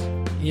podcast.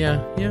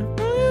 Yeah.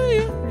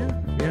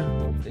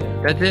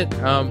 That's it.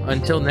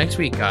 Until next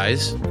week,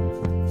 guys.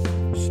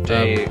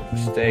 Stay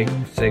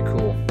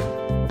cool.